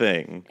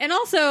thing. And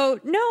also,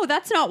 no,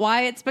 that's not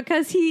why. It's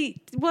because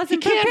he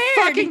wasn't He can't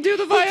prepared. fucking do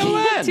the He can't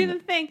violin. do the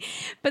thing.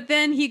 But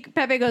then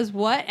Pepe goes,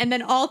 what? And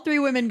then all three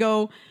women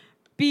go,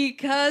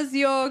 because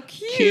you're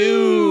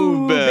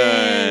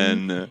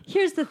Cuban.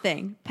 Here's the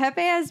thing.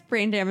 Pepe has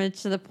brain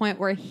damage to the point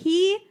where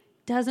he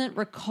doesn't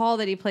recall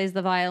that he plays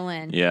the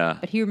violin. Yeah.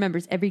 But he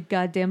remembers every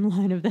goddamn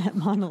line of that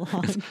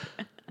monologue.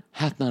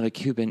 Hath not a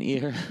Cuban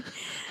ear,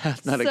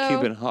 hath not a So-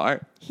 Cuban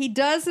heart. He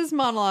does his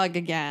monologue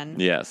again.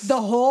 Yes.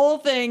 The whole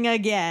thing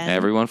again.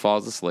 Everyone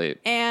falls asleep.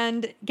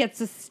 And gets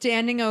a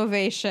standing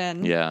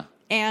ovation. Yeah.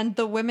 And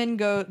the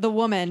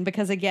woman,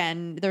 because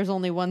again, there's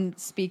only one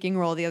speaking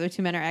role, the other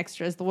two men are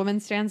extras. The woman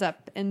stands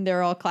up and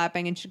they're all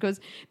clapping and she goes,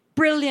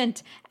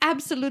 brilliant,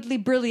 absolutely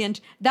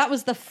brilliant. That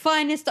was the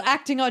finest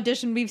acting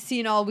audition we've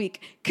seen all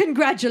week.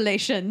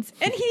 Congratulations.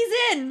 And he's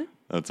in.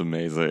 That's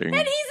amazing. And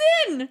he's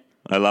in.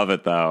 I love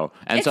it, though.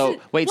 And It's so,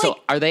 wait, so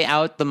like- are they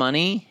out the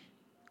money?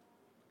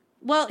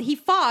 Well, he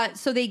fought,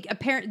 so they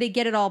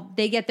get it all.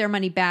 They get their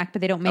money back,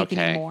 but they don't make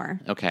any more.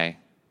 Okay.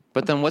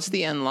 But then what's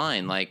the end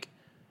line? Like,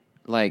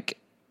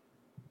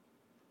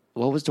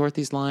 what was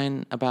Dorothy's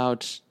line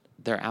about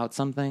they're out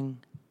something?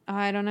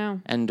 I don't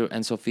know.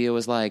 And Sophia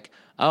was like,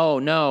 oh,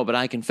 no, but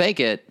I can fake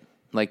it.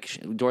 Like,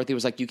 Dorothy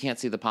was like, you can't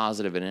see the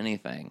positive in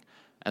anything.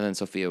 And then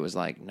Sophia was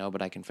like, no,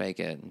 but I can fake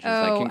it. And she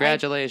was like,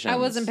 congratulations. I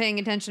wasn't paying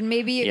attention.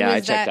 Maybe it Yeah,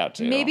 was I checked out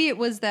too. Maybe it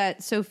was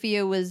that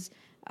Sophia was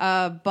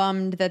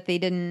bummed that they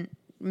didn't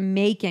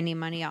make any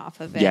money off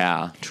of it.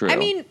 Yeah, true. I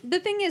mean, the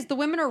thing is, the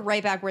women are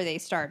right back where they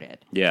started.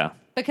 Yeah.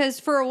 Because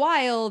for a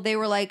while, they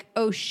were like,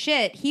 oh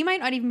shit, he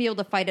might not even be able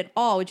to fight at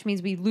all, which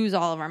means we lose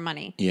all of our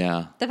money.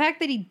 Yeah. The fact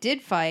that he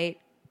did fight,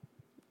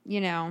 you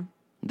know,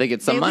 They get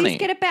they some at money. least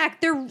get it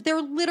back.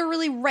 They're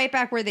literally right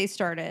back where they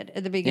started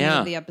at the beginning Yeah.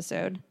 of the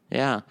episode.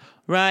 Yeah.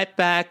 Right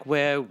back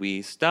where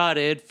we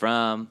started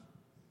from.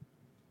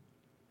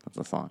 That's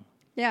the song.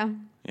 Yeah.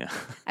 Yeah.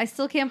 I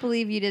still can't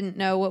believe you didn't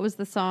know what was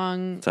the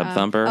song. Tub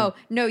Thumper? Oh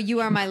no,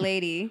 "You Are My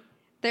Lady."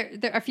 There,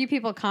 a few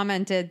people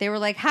commented. They were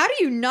like, "How do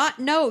you not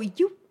know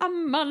You Are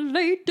My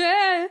Lady?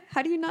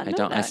 How do you not know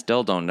that?" I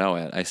still don't know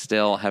it. I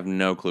still have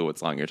no clue what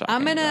song you're talking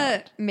I'm about.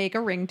 gonna make a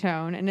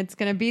ringtone, and it's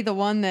gonna be the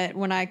one that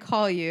when I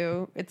call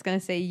you, it's gonna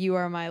say "You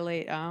Are My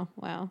Lady." Oh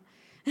wow.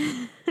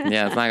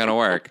 Yeah, it's not gonna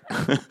work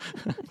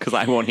because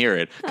I won't hear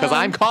it because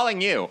I'm calling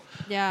you.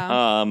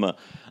 Yeah.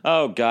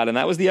 Oh God, and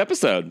that was the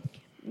episode.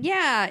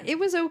 Yeah, it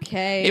was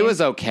okay. It was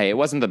okay. It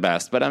wasn't the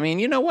best, but I mean,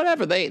 you know,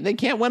 whatever. They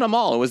can't win them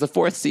all. It was the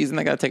 4th season.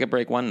 They got to take a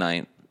break one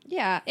night.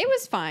 Yeah, it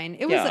was fine.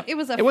 It Yeah.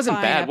 was a It wasn't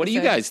fine bad. What do you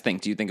episode. guys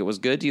think? Do you think it was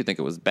good? Do you think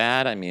it was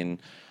bad? I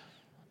mean,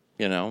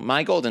 you know,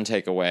 my golden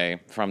takeaway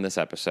from this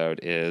episode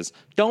is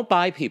don't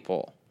buy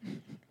people.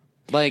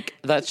 Like,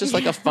 that's just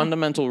like a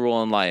fundamental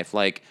rule in life.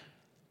 Like,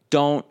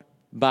 don't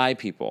buy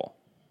people.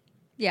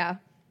 Yeah.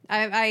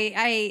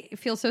 I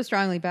feel so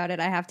strongly about it.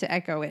 I have to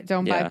echo it.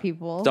 Don't buy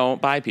people.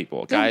 Don't buy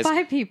people. Don't Guys,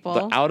 buy people.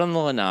 the Out on the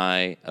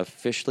Lanai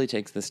officially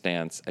takes the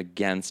stance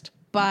against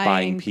Buying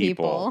buying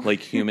people. people. Like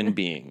human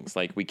beings.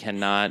 Like, we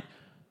cannot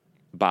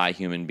buy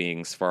human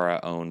beings for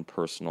our own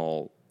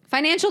personal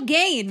Financial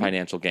gain.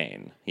 financial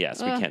gain.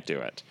 Yes, we can't do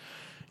it.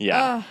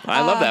 Yeah.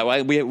 I love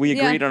that. We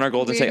yeah, agreed on our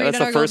golden we takeaway. agreed That's on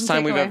the our first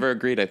golden time we've takeaway. ever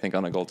agreed, I think,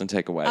 on a golden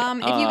takeaway.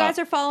 If you guys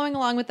are following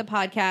along with the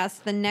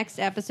podcast, the next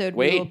episode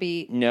we will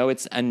be. No,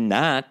 it's a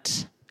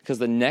not. Because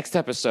the next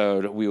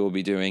episode we will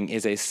be doing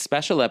is a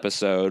special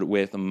episode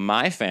with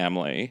my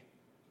family.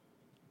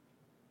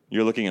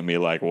 You're looking at me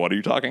like, what are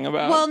you talking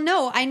about? Well,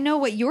 no, I know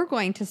what you're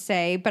going to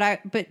say, but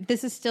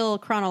this is still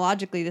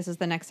chronologically. This is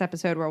the next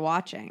episode we're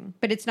watching,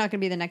 but it's not going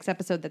to be the next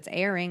episode that's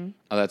airing.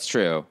 Oh, that's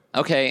true.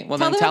 Okay, well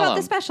Tell then them tell about them.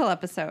 the special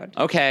episode.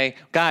 Okay,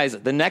 guys,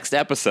 the next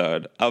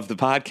episode of the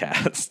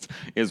podcast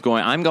is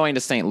I'm going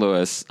to St.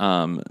 Louis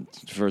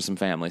for some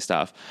family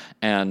stuff,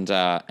 and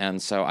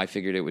so I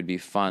figured it would be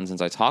fun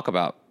since I talk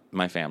about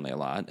my family a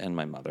lot and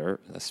my mother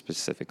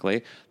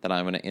specifically that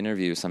I'm going to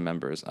interview some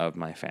members of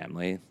my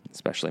family,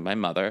 especially my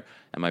mother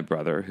and my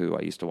brother, who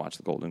I used to watch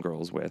the Golden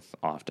Girls with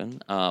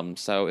often.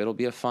 So it'll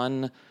be a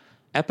fun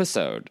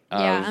episode.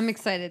 Yeah, of I'm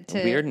excited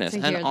to weirdness, to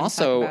hear and them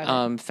also talk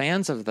about it.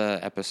 fans of the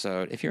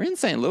episode. If you're in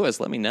St. Louis,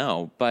 let me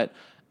know. But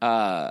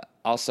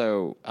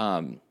also,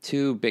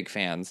 2 big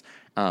fans,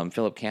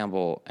 Philip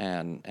Campbell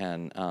and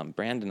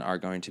Brandon, are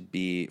going to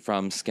be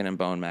from Skin and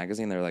Bone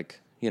magazine. They're like,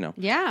 you know,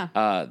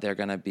 Yeah. they're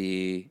going to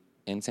be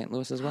in St.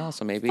 Louis as well.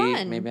 So maybe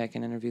Fun. I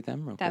can interview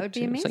them real That quick would be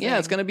too. amazing. So yeah,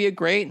 it's going to be a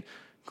great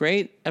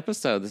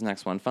episode. This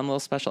next one, fun little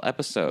special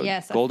episode.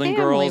 Yes, a Golden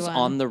family Girls one.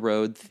 on the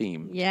road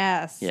theme.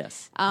 Yes.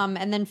 Yes.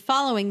 And then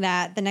following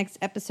that, the next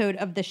episode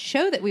of the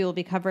show that we will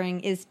be covering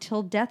is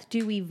Till Death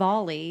Do We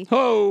Volley.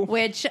 Oh.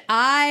 Which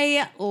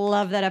I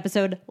love that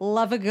episode.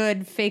 Love a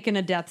good faking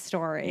a death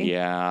story.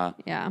 Yeah.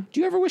 Yeah. Do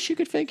you ever wish you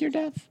could fake your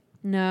death?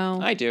 No.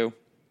 I do.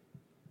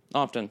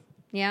 Often.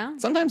 Yeah.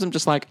 Sometimes I'm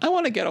just like, I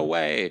want to get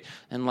away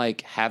and like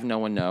have no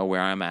one know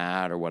where I'm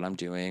at or what I'm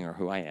doing or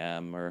who I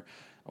am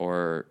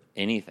or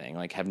anything.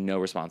 Like have no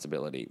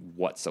responsibility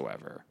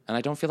whatsoever. And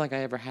I don't feel like I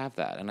ever have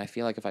that. And I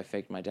feel like if I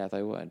faked my death,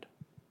 I would.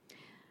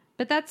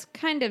 But that's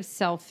kind of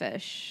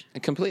selfish.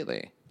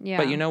 Completely. Yeah.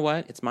 But you know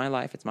what? It's my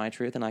life. It's my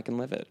truth, and I can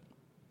live it.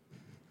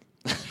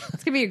 It's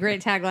going to be a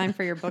great tagline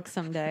for your book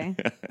someday.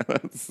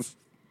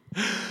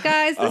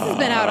 Guys, this has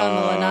been Out on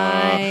the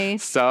Lanai.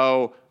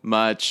 So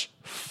much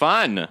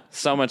fun.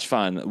 So much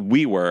fun.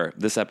 We were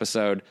this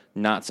episode,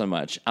 not so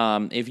much.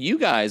 If you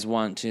guys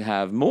want to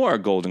have more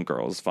Golden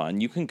Girls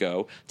fun, you can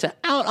go to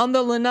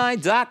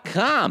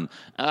outonthelanai.com.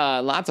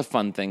 Lots of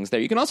fun things there.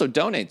 You can also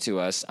donate to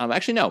us.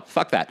 Actually, no,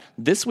 fuck that.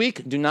 This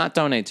week, do not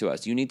donate to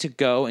us. You need to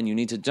go and you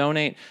need to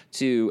donate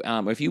to,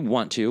 if you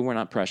want to, we're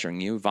not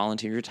pressuring you,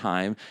 volunteer your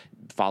time.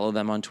 follow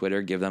them on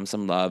Twitter, give them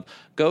some love.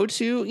 Go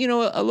to,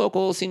 a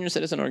local senior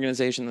citizen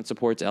organization that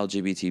supports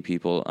LGBT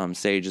people.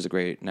 SAGE is a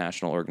great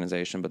national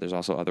organization, but there's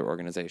also other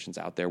organizations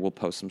out there. We'll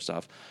post some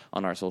stuff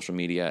on our social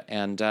media.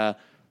 And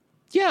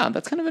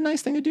that's kind of a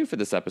nice thing to do for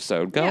this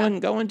episode. Go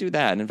and do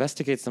that and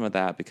investigate some of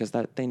that because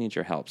they need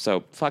your help.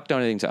 So fuck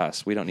donating to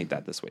us. We don't need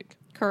that this week.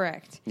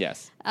 Correct.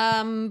 Yes.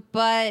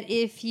 But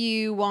if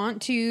you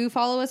want to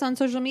follow us on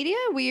social media,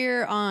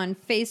 we're on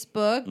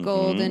Facebook,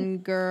 Golden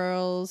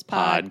Girls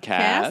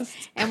Podcast.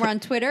 And we're on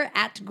Twitter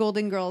at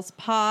Golden Girls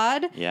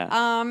Pod. Yeah.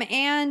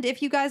 And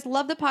if you guys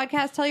love the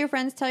podcast, tell your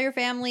friends, tell your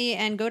family,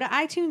 and go to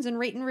iTunes and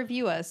rate and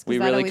review us. We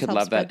really could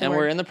love that. And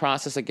we're in the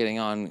process of getting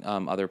on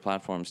other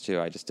platforms too.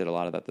 I just did a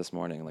lot of that this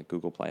morning, like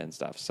Google Play and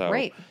stuff. So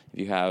Great. If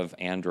you have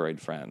Android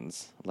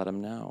friends, let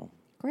them know.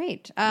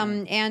 Great.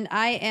 And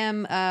I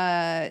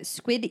am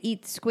Squid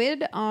Eats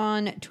Squid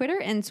on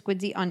Twitter and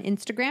Squidsy on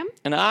Instagram.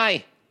 And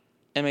I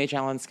am H.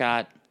 Alan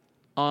Scott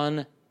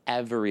on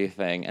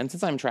everything. And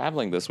since I'm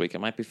traveling this week, it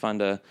might be fun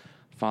to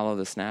follow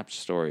the Snap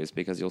stories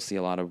because you'll see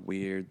a lot of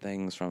weird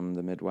things from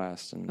the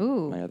Midwest and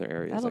my other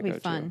areas. That'll be go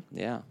fun.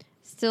 To. Yeah.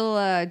 Still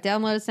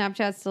downloaded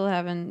Snapchat. Still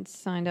haven't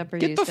signed up or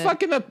Get used the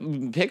fuck in the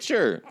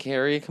picture,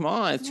 Carrie. Come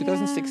on. It's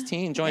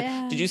 2016. Join.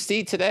 Yeah. Did you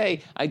see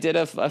today? I did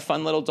a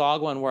fun little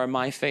dog one where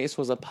my face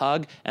was a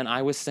pug and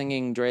I was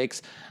singing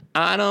Drake's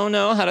I Don't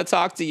Know How to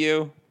Talk to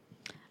You.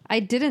 I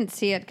didn't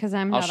see it because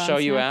I'm not on Snapchat. I'll show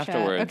you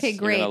afterwards. Okay,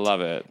 great. You're going to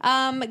love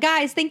it.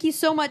 Guys, thank you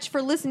so much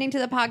for listening to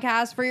the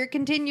podcast, for your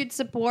continued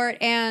support,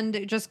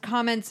 and just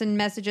comments and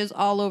messages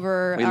all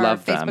over our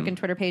Facebook and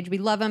Twitter page. We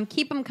love them.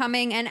 Keep them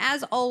coming. And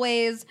as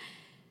always,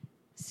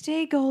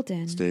 stay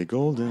golden. Stay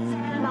golden.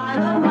 By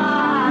the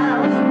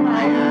miles,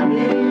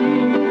 Miami.